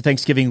 or I guess a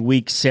Thanksgiving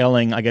week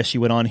sailing, I guess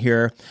you went on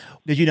here.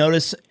 Did you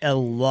notice a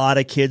lot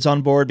of kids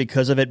on board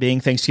because of it being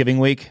Thanksgiving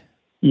week?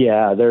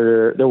 Yeah,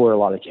 there were a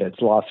lot of kids,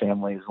 a lot of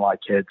families, a lot of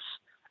kids.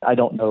 I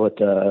don't know what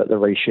the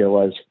ratio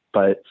was,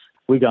 but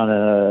we got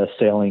a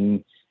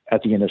sailing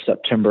at the end of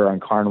September on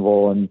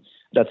Carnival, and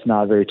that's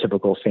not a very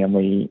typical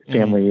family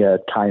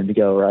time to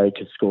go, right?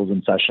 Because school's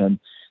in session,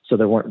 so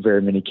there weren't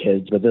very many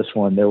kids. But this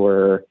one, there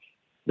were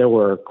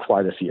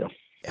quite a few.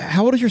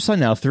 How old is your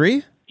son now?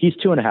 3? He's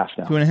 2.5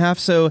 now. 2.5.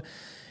 So,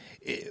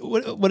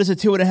 what is a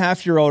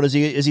 2.5-year-old? Is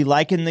he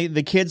liking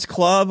the kids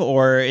club,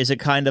 or is it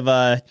kind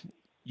of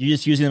you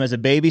just using them as a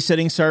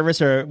babysitting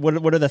service, or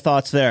what are the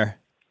thoughts there?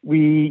 We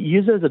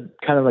use it as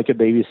a kind of like a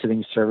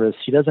babysitting service.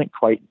 He doesn't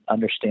quite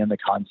understand the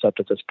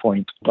concept at this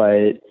point,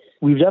 but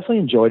we've definitely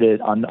enjoyed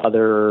it on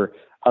other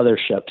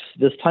ships.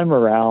 This time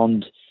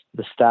around,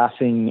 the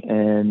staffing,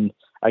 and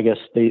I guess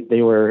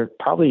they were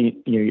probably,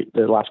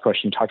 the last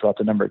question you talked about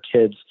the number of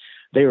kids,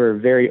 they were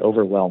very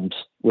overwhelmed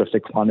with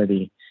the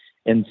quantity.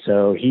 And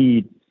so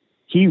he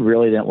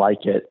really didn't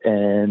like it.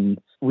 And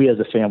we as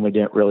a family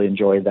didn't really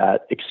enjoy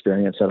that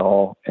experience at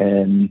all.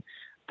 And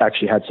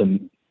actually had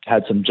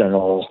some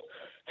general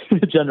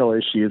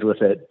issues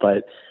with it,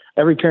 but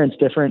every parent's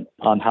different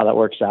on how that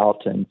works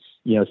out. And,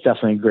 it's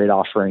definitely a great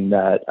offering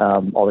that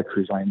all the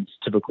cruise lines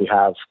typically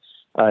have.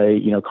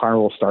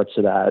 Carnival starts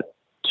it at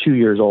 2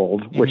 years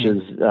old, which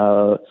is,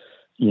 a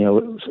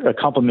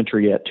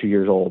complimentary at 2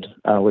 years old,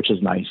 which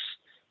is nice.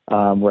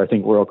 Where I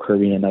think Royal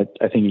Caribbean,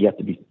 I think you have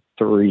to be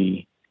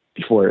 3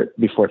 before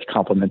it's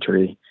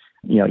complimentary.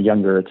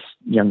 Younger, it's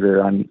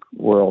younger on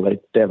World.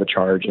 They have a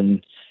charge,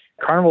 and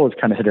Carnival is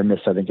kind of hit or miss,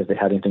 I think, if they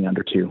had anything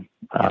under 2.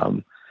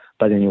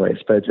 But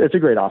it's a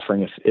great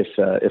offering if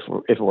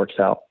it works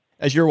out.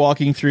 As you're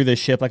walking through the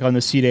ship, like on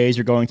the sea days,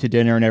 you're going to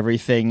dinner and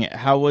everything,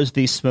 how was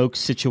the smoke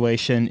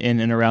situation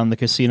in and around the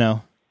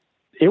casino?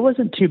 It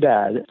wasn't too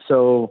bad.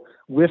 So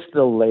with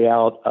the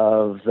layout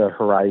of the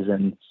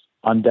Horizon,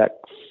 on deck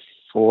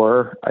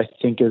 4, I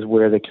think is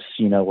where the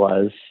casino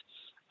was.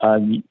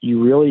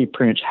 You really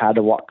pretty much had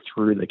to walk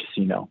through the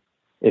casino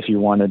if you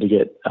wanted to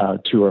get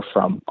to or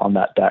from on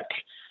that deck.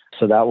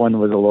 So that one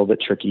was a little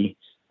bit tricky.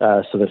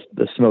 So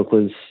the smoke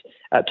was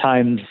at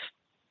times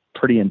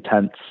pretty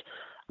intense.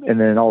 And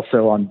then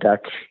also on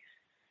deck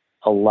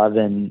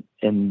 11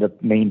 in the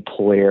main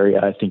pool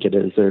area, I think it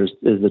is, there's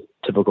a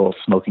typical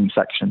smoking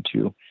section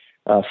too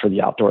for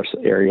the outdoor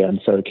area. And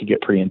so it could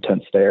get pretty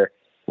intense there,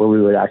 where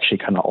we would actually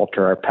kind of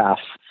alter our path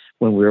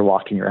when we were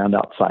walking around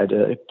outside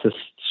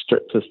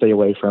to stay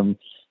away from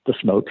the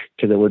smoke,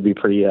 because it would be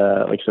pretty,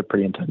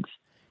 pretty intense.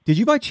 Did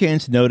you by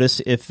chance notice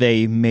if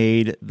they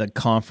made the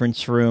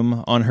conference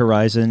room on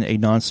Horizon a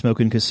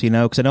non-smoking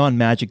casino? Because I know on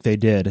Magic they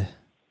did.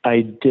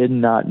 I did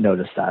not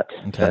notice that.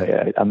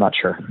 Okay. I'm not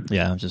sure.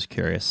 Yeah, I'm just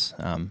curious.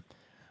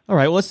 All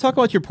right, well, let's talk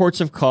about your ports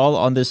of call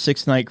on this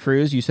 6-night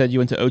cruise. You said you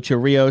went to Ocho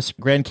Rios,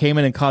 Grand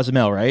Cayman, and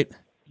Cozumel, right?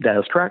 That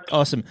is correct.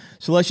 Awesome.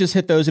 So let's just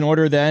hit those in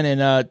order then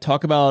and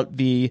talk about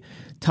the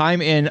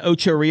time in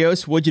Ocho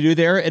Rios. What'd you do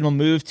there? And we'll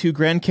move to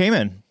Grand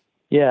Cayman.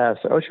 Yeah,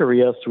 so Ocho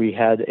Rios, we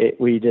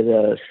did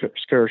a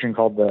excursion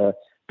called the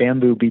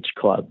Bamboo Beach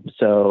Club.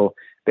 So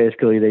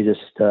basically they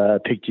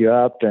just picked you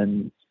up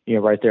and,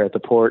 right there at the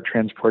port,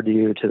 transported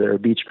you to their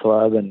beach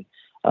club, and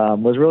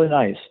was really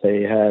nice.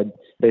 They had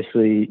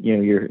basically,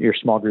 your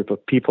small group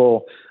of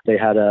people. They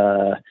had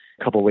a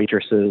couple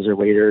waitresses or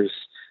waiters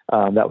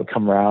that would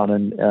come around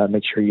and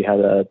make sure you had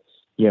a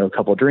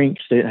couple of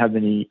drinks. They didn't have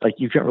any, like,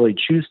 you couldn't really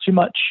choose too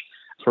much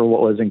for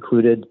what was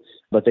included,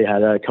 but they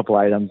had a couple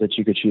items that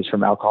you could choose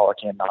from, alcoholic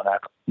and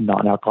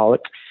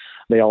non-alcoholic.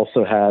 They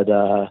also had,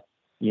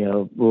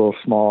 little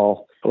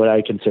small, what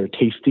I consider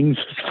tastings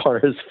as far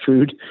as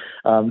food.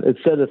 It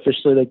said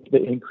officially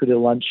they included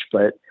lunch,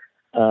 but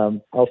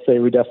I'll say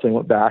we definitely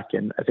went back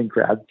and I think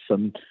grabbed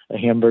a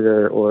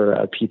hamburger or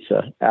a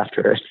pizza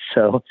after it.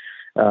 So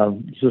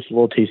just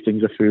little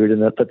tastings of food,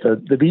 but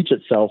the beach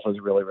itself was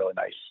really, really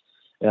nice.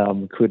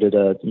 Included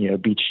a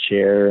beach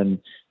chair and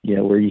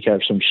where you could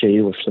have some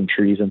shade with some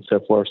trees and so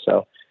forth.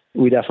 So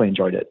we definitely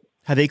enjoyed it.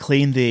 Have they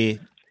cleaned the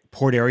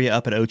port area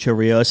up at Ocho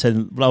Rios?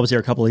 And when I was there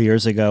a couple of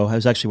years ago, I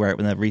was actually right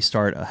when that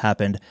restart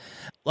happened.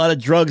 A lot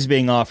of drugs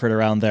being offered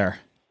around there.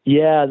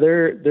 Yeah,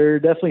 there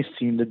definitely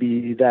seemed to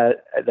be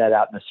that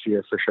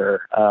atmosphere for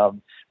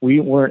sure. We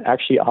weren't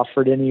actually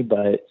offered any,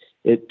 but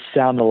it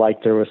sounded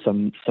like there was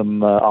some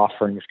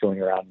offerings going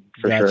around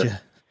for sure.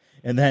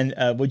 And then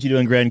what'd you do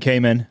in Grand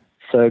Cayman?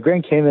 So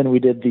Grand Cayman, we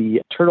did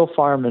the Turtle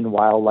Farm and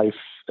Wildlife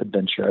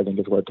Adventure, I think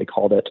is what they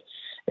called it.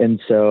 And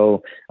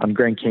so on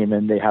Grand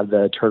Cayman, they have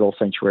the Turtle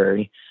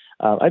Sanctuary.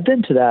 I've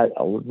been to that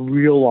a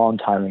real long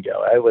time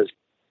ago. I was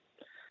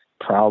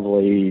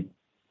probably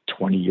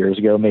 20 years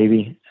ago,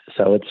 maybe.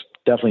 So it's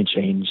definitely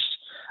changed.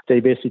 They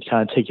basically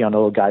kind of take you on a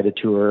little guided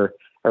tour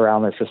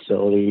around their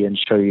facility and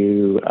show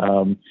you,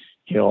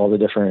 all the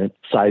different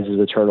sizes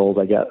of turtles,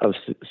 of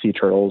sea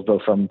turtles,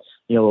 both from,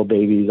 little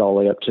babies all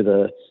the way up to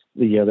the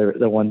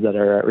ones that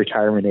are at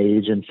retirement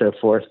age and so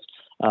forth.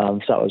 So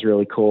that was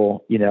really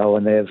cool,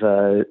 and they have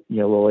a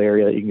little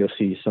area that you can go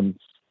see some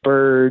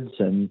birds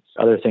and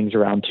other things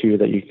around too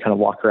that you can kind of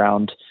walk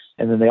around.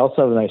 And then they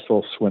also have a nice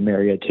little swim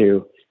area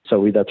too.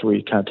 So that's where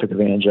we kind of took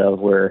advantage of,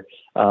 where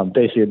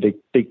basically a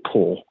big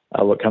pool,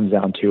 what comes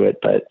down to it.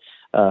 But,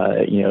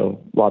 a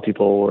lot of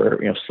people were,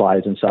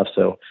 slides and stuff.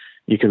 So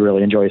you could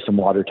really enjoy some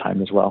water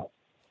time as well.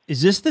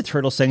 Is this the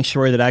turtle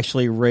sanctuary that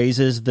actually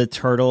raises the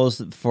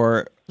turtles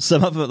for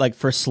some of it, like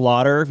for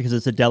slaughter, because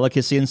it's a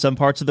delicacy in some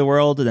parts of the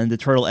world, and then the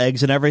turtle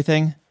eggs and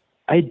everything?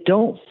 I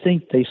don't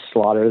think they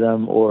slaughter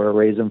them or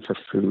raise them for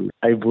food.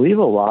 I believe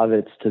a lot of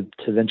it's to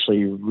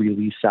eventually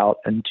release out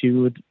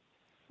into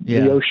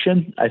the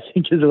ocean, I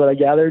think is what I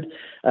gathered.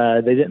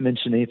 They didn't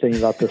mention anything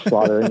about the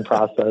slaughtering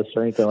process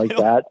or anything like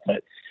that,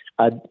 but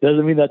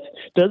doesn't mean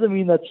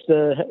that's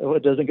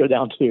what doesn't go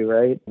down too,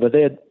 right? But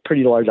they had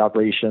pretty large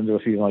operations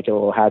with even like a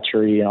little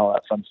hatchery and all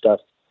that fun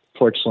stuff.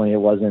 Fortunately, it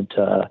wasn't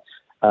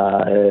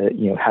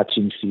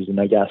hatching season.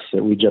 I guess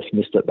we just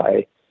missed it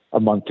by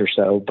a month or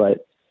so,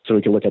 but so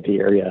we could look at the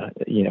area,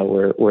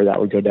 where that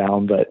would go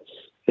down. But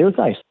it was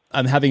nice.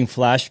 I'm having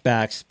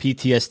flashbacks,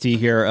 PTSD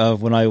here,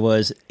 of when I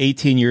was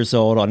 18 years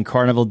old on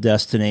Carnival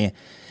Destiny.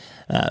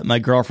 My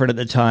girlfriend at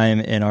the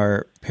time and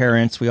our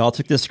parents, we all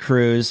took this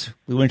cruise.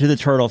 We went to the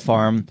turtle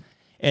farm,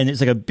 and it's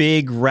like a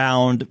big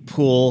round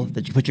pool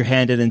that you put your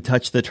hand in and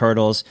touch the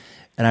turtles.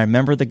 And I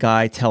remember the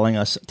guy telling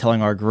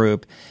our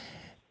group,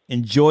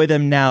 enjoy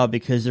them now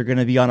because they're going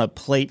to be on a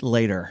plate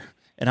later.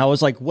 And I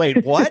was like,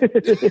 wait, what?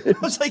 I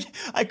was like,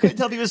 I couldn't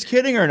tell if he was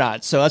kidding or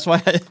not. So that's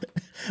why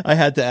I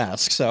had to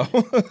ask. So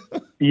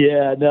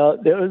yeah, no,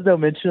 there was no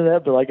mention of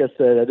that. But like I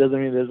said, that doesn't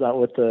mean that's not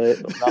what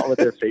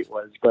their fate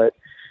was. But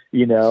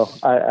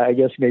I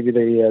guess maybe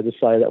they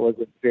decided that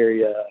wasn't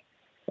very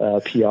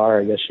PR,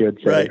 I guess you would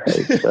say.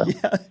 Right? So.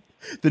 Yeah.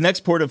 The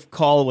next port of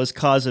call was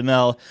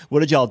Cozumel.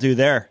 What did y'all do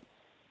there?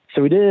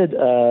 So we did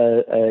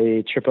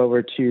a trip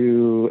over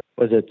to,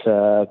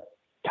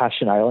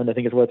 Passion Island, I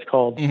think is what it's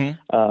called.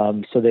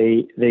 Mm-hmm. So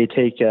they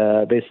take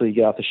basically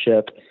get off the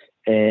ship,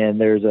 and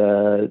there's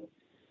a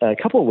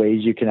couple of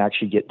ways you can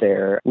actually get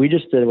there. We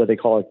just did what they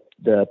call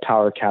the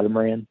Power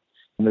Catamaran.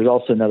 And there's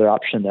also another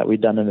option that we've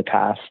done in the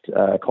past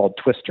called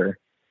Twister,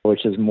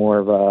 which is more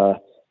of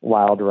a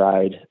wild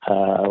ride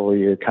where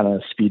you're kind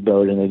of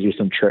speedboat and they do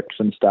some tricks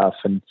and stuff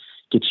and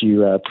get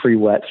you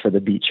pre-wet for the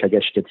beach, I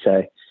guess you could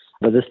say.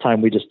 But this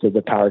time we just did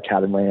the Power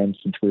Catamaran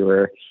since we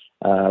were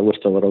with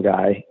the little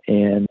guy,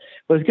 and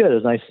it was good. It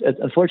was nice.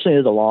 Unfortunately,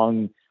 it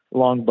was a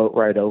long boat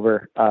ride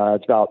over.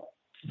 It's about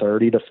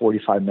 30 to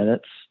 45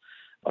 minutes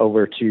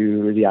over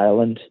to the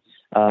island.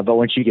 But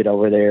once you get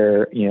over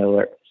there,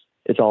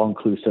 it's all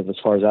inclusive as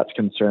far as that's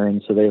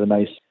concerned. So they have a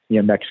nice,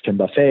 Mexican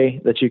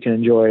buffet that you can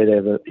enjoy. They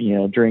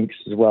have, drinks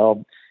as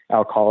well,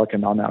 alcoholic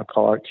and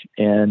non-alcoholic,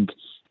 and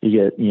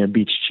you get,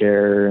 beach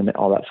chair and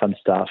all that fun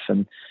stuff.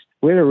 And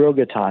we had a real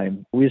good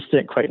time. We just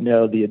didn't quite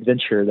know the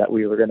adventure that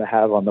we were going to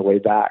have on the way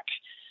back.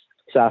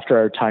 So after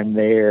our time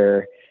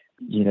there,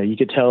 you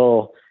could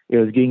tell it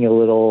was getting a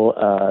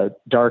little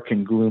dark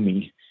and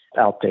gloomy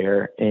out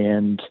there.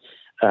 And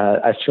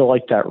I feel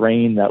like that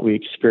rain that we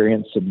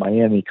experienced in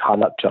Miami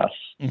caught up to us,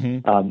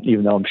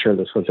 even though I'm sure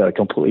this was a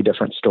completely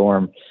different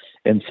storm.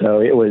 And so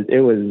it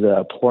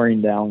was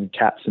pouring down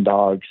cats and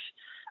dogs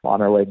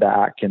on our way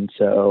back. And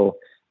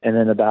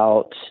then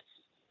about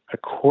a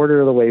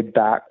quarter of the way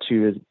back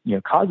to,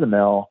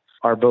 Cozumel,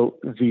 our boat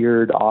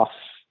veered off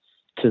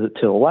to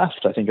the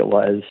left, I think it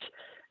was.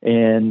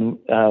 and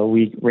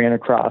we ran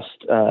across.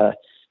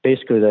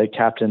 Basically, the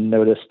captain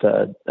noticed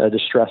a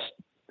distressed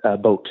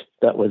boat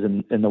that was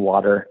in the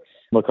water.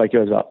 Looked like it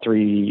was about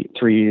three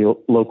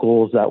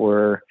locals that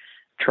were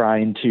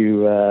trying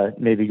to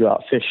maybe go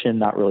out fishing,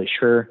 not really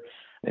sure.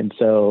 And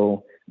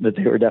so that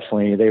there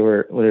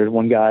was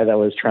one guy that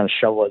was trying to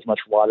shovel as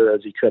much water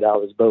as he could out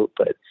of his boat,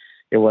 but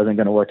it wasn't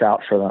going to work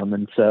out for them.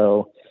 And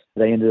so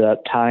they ended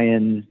up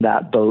tying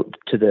that boat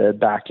to the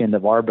back end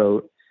of our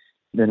boat.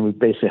 Then we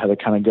basically had to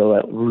kind of go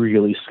at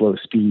really slow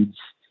speeds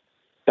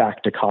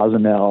back to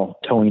Cozumel,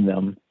 towing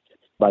them.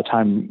 By the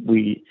time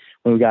when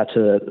we got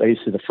to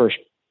basically the first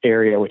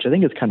area, which I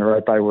think is kind of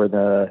right by where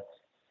the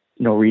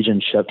Norwegian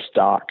ships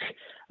dock,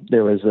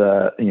 there was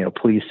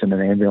police and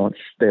an ambulance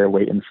there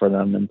waiting for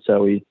them. And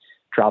so we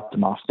dropped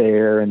them off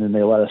there, and then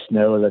they let us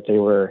know that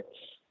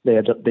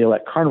they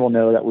let Carnival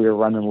know that we were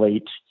running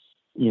late,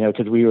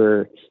 because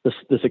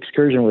this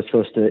excursion was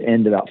supposed to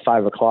end about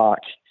 5:00,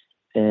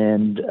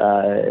 and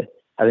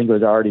I think it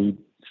was already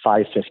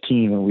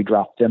 5:15 when we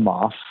dropped them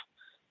off,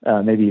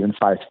 maybe even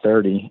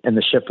 5:30, and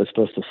the ship was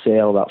supposed to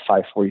sail about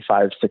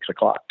 5:45,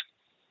 6:00.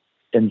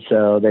 And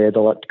so they had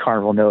to let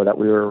Carnival know that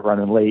we were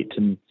running late,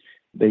 and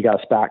they got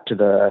us back to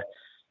the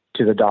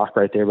dock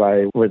right there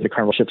by where the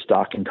Carnival ships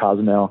dock in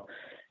Cozumel.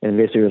 And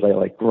basically it was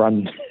like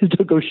run,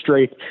 to go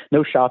straight,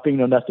 no shopping,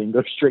 no nothing,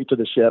 go straight to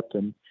the ship.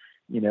 And,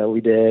 we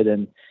did.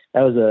 And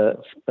that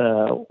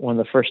was one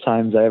of the first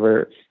times I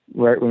ever,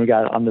 right when we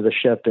got onto the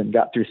ship and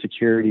got through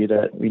security,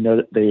 that we know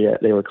that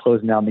they were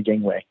closing down the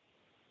gangway,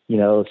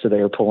 so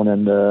they were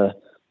pulling the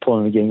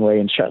gangway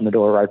and shutting the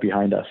door right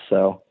behind us.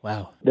 So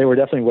wow, they were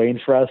definitely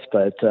waiting for us,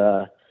 but,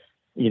 it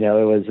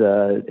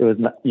was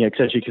not,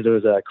 especially because it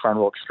was a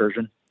Carnival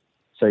excursion.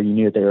 So you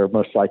knew that they were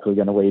most likely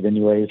going to wait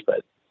anyways,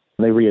 but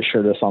they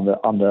reassured us on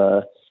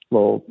the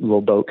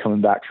little boat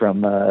coming back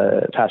from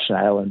Passion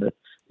Island that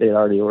they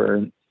already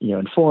were,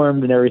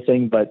 informed and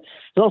everything. But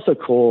it's also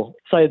cool.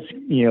 Besides,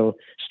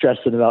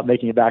 stressing about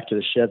making it back to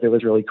the ship, it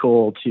was really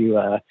cool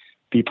to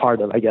be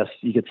part of, I guess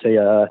you could say,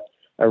 a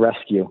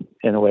rescue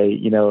in a way.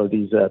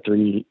 These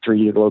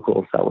three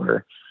locals that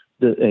were,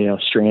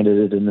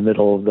 stranded in the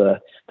middle of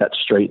that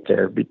strait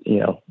there,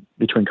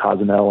 between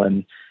Cozumel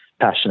and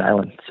Passion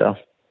Island. So.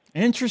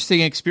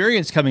 Interesting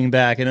experience coming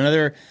back, and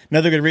another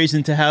good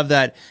reason to have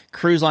that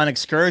cruise line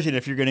excursion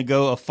if you're going to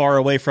go far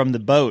away from the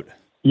boat.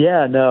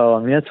 Yeah, no, I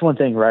mean, that's one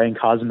thing, right? In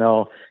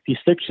Cozumel, if you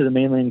stick to the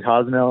mainland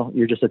Cozumel,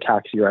 you're just a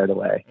taxi right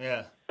away.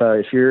 Yeah. But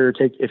if you're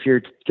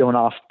going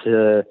off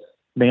to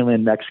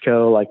mainland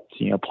Mexico, like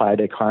Playa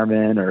del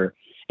Carmen or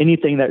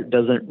anything that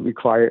doesn't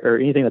require, or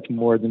anything that's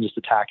more than just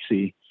a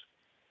taxi,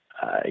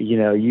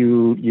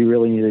 you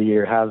really need to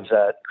either have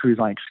that cruise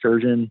line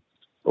excursion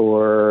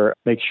or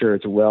make sure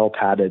it's well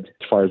padded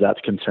as far as that's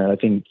concerned. I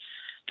think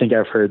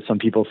I've heard some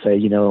people say,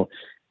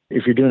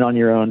 if you're doing it on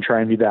your own, try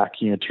and be back,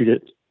 plan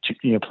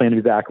to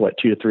be back 2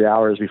 to 3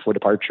 hours before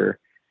departure,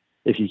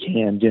 if you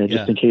can,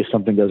 just in case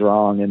something goes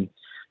wrong. And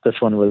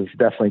this one was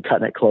definitely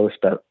cutting it close,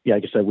 but yeah,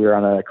 like I said, we were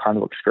on a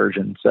Carnival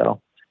excursion,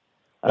 so.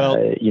 Well,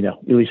 at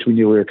least we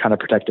knew we were kind of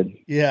protected.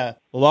 Yeah.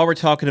 Well, while we're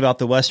talking about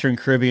the Western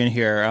Caribbean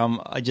here,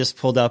 I just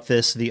pulled up the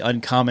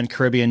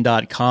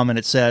uncommoncaribbean.com, and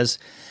it says,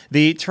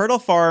 the turtle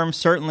farm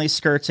certainly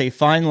skirts a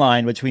fine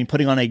line between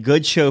putting on a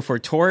good show for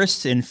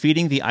tourists and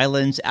feeding the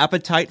island's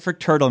appetite for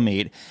turtle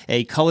meat,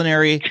 a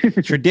culinary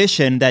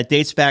tradition that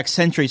dates back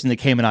centuries in the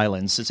Cayman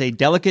Islands. It's a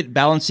delicate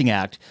balancing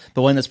act,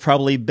 but one that's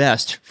probably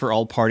best for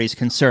all parties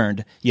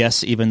concerned.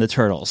 Yes, even the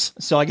turtles.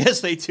 So I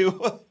guess they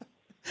do.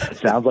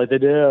 Sounds like they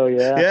do,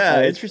 yeah.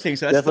 Yeah, interesting.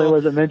 So that's definitely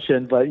wasn't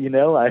mentioned, but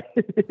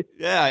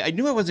yeah, I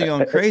knew I wasn't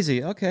going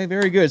crazy. Okay,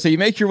 very good. So you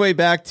make your way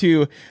back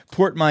to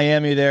Port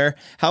Miami there.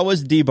 How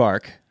was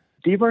debark?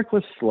 Debark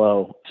was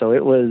slow. So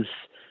it was,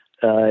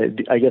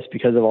 I guess,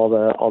 because of all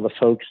the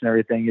folks and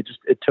everything.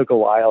 It took a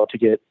while to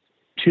get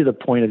to the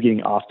point of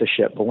getting off the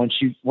ship. But once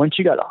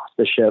you got off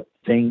the ship,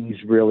 things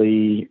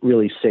really,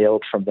 really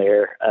sailed from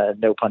there.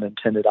 No pun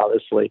intended,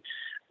 obviously.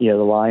 The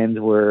lines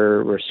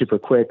were super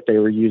quick. They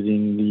were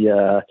using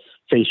the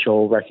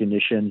facial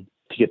recognition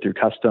to get through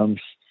customs,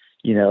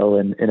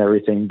 and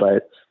everything.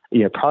 But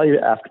probably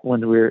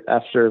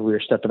after we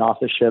were stepping off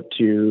the ship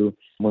to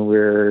when we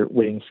were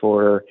waiting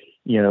for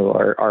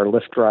our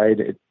lift ride,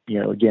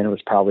 again, it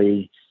was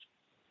probably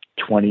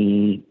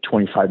 20,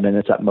 25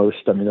 minutes at most.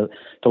 I mean,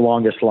 the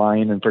longest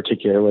line in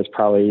particular was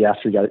probably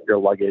after you got your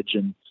luggage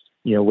and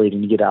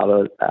waiting to get out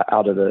of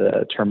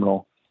the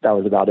terminal. That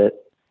was about it.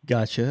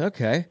 Gotcha.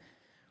 Okay.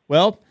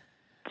 Well,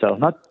 so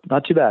not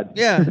too bad.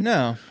 Yeah,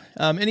 no.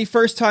 Any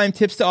first-time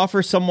tips to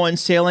offer someone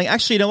sailing?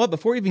 Actually, you know what?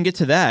 Before we even get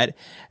to that,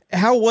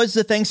 how was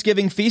the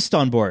Thanksgiving feast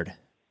on board?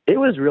 It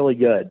was really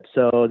good.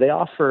 So they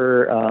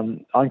offer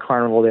on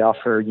Carnival. They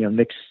offer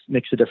mix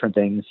of different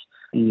things.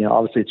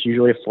 Obviously it's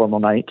usually a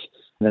formal night,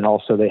 and then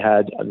also they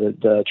had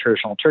the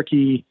traditional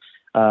turkey.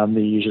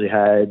 They usually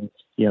had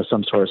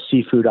some sort of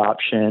seafood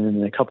option,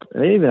 and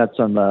they even had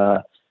some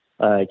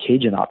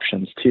Cajun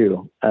options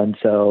too. And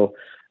so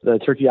the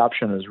turkey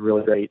option was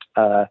really great.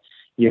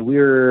 we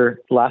were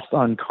last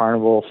on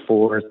Carnival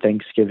for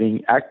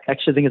Thanksgiving.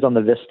 Actually, I think it's on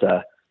the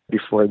Vista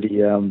before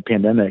the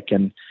pandemic,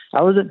 and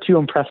I wasn't too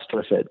impressed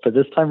with it. But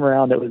this time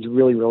around, it was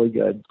really, really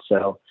good.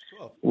 So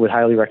would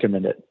highly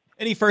recommend it.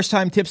 Any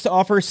first-time tips to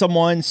offer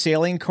someone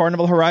sailing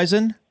Carnival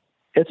Horizon?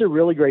 It's a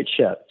really great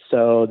ship.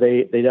 So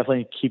they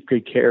definitely keep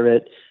good care of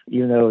it,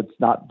 even though it's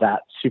not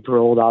that super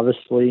old,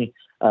 obviously.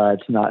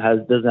 Doesn't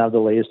have the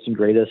latest and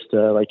greatest,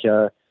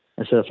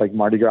 instead of like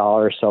Mardi Gras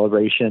or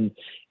Celebration.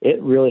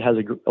 It really has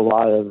a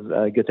lot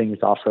of good things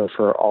to offer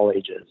for all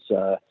ages,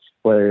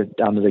 whether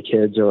down to the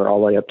kids or all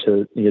the way up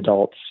to the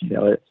adults.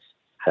 You're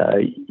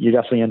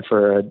definitely in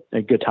for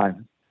a good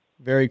time.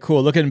 Very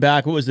cool. Looking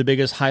back, what was the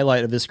biggest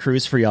highlight of this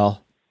cruise for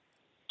y'all?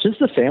 Just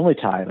the family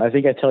time. I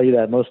think I tell you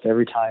that most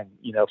every time,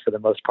 for the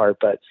most part,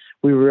 but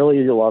we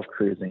really love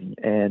cruising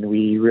and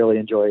we really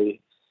enjoy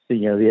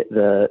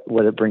the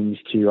what it brings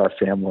to our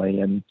family.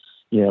 And,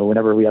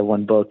 whenever we have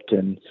one booked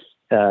and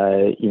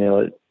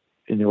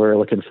we're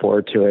looking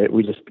forward to it,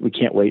 we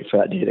can't wait for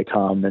that day to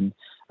come. And,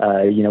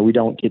 we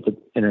don't get the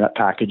internet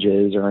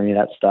packages or any of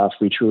that stuff.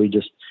 We truly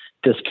just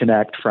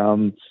disconnect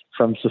from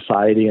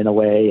society in a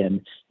way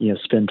and,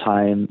 spend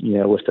time,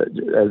 with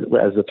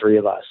as the three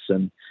of us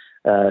and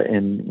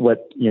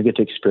get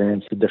to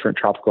experience the different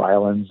tropical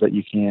islands that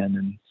you can.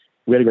 And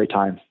we had a great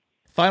time.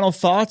 Final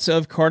thoughts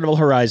of Carnival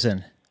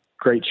Horizon.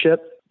 Great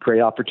ship,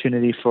 great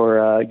opportunity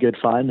for good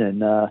fun,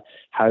 and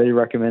highly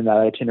recommend that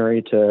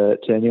itinerary to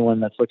anyone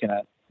that's looking at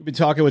it. We've been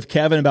talking with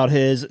Kevin about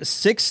his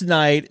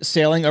 6-night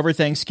sailing over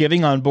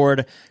Thanksgiving on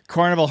board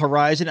Carnival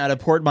Horizon out of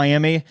Port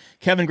Miami.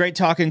 Kevin, great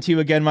talking to you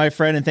again, my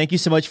friend, and thank you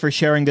so much for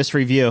sharing this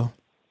review.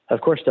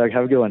 Of course, Doug.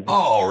 Have a good one.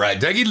 All right,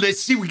 Dougie,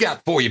 let's see what we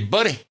got for you,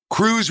 buddy.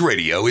 Cruise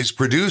Radio is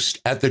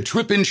produced at the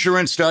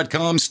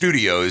tripinsurance.com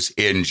studios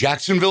in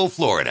Jacksonville,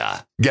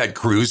 Florida. Get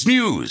cruise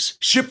news,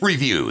 ship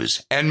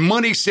reviews, and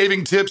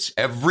money-saving tips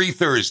every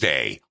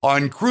Thursday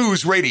on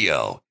Cruise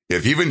Radio.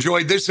 If you've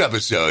enjoyed this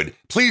episode,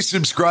 please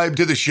subscribe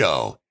to the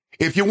show.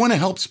 If you want to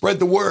help spread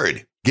the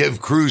word,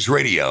 give Cruise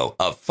Radio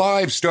a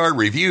 5-star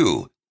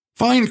review.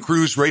 Find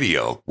Cruise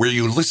Radio where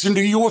you listen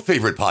to your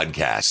favorite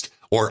podcast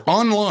or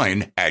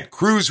online at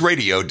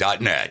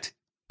cruiseradio.net.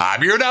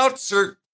 I'm your announcer,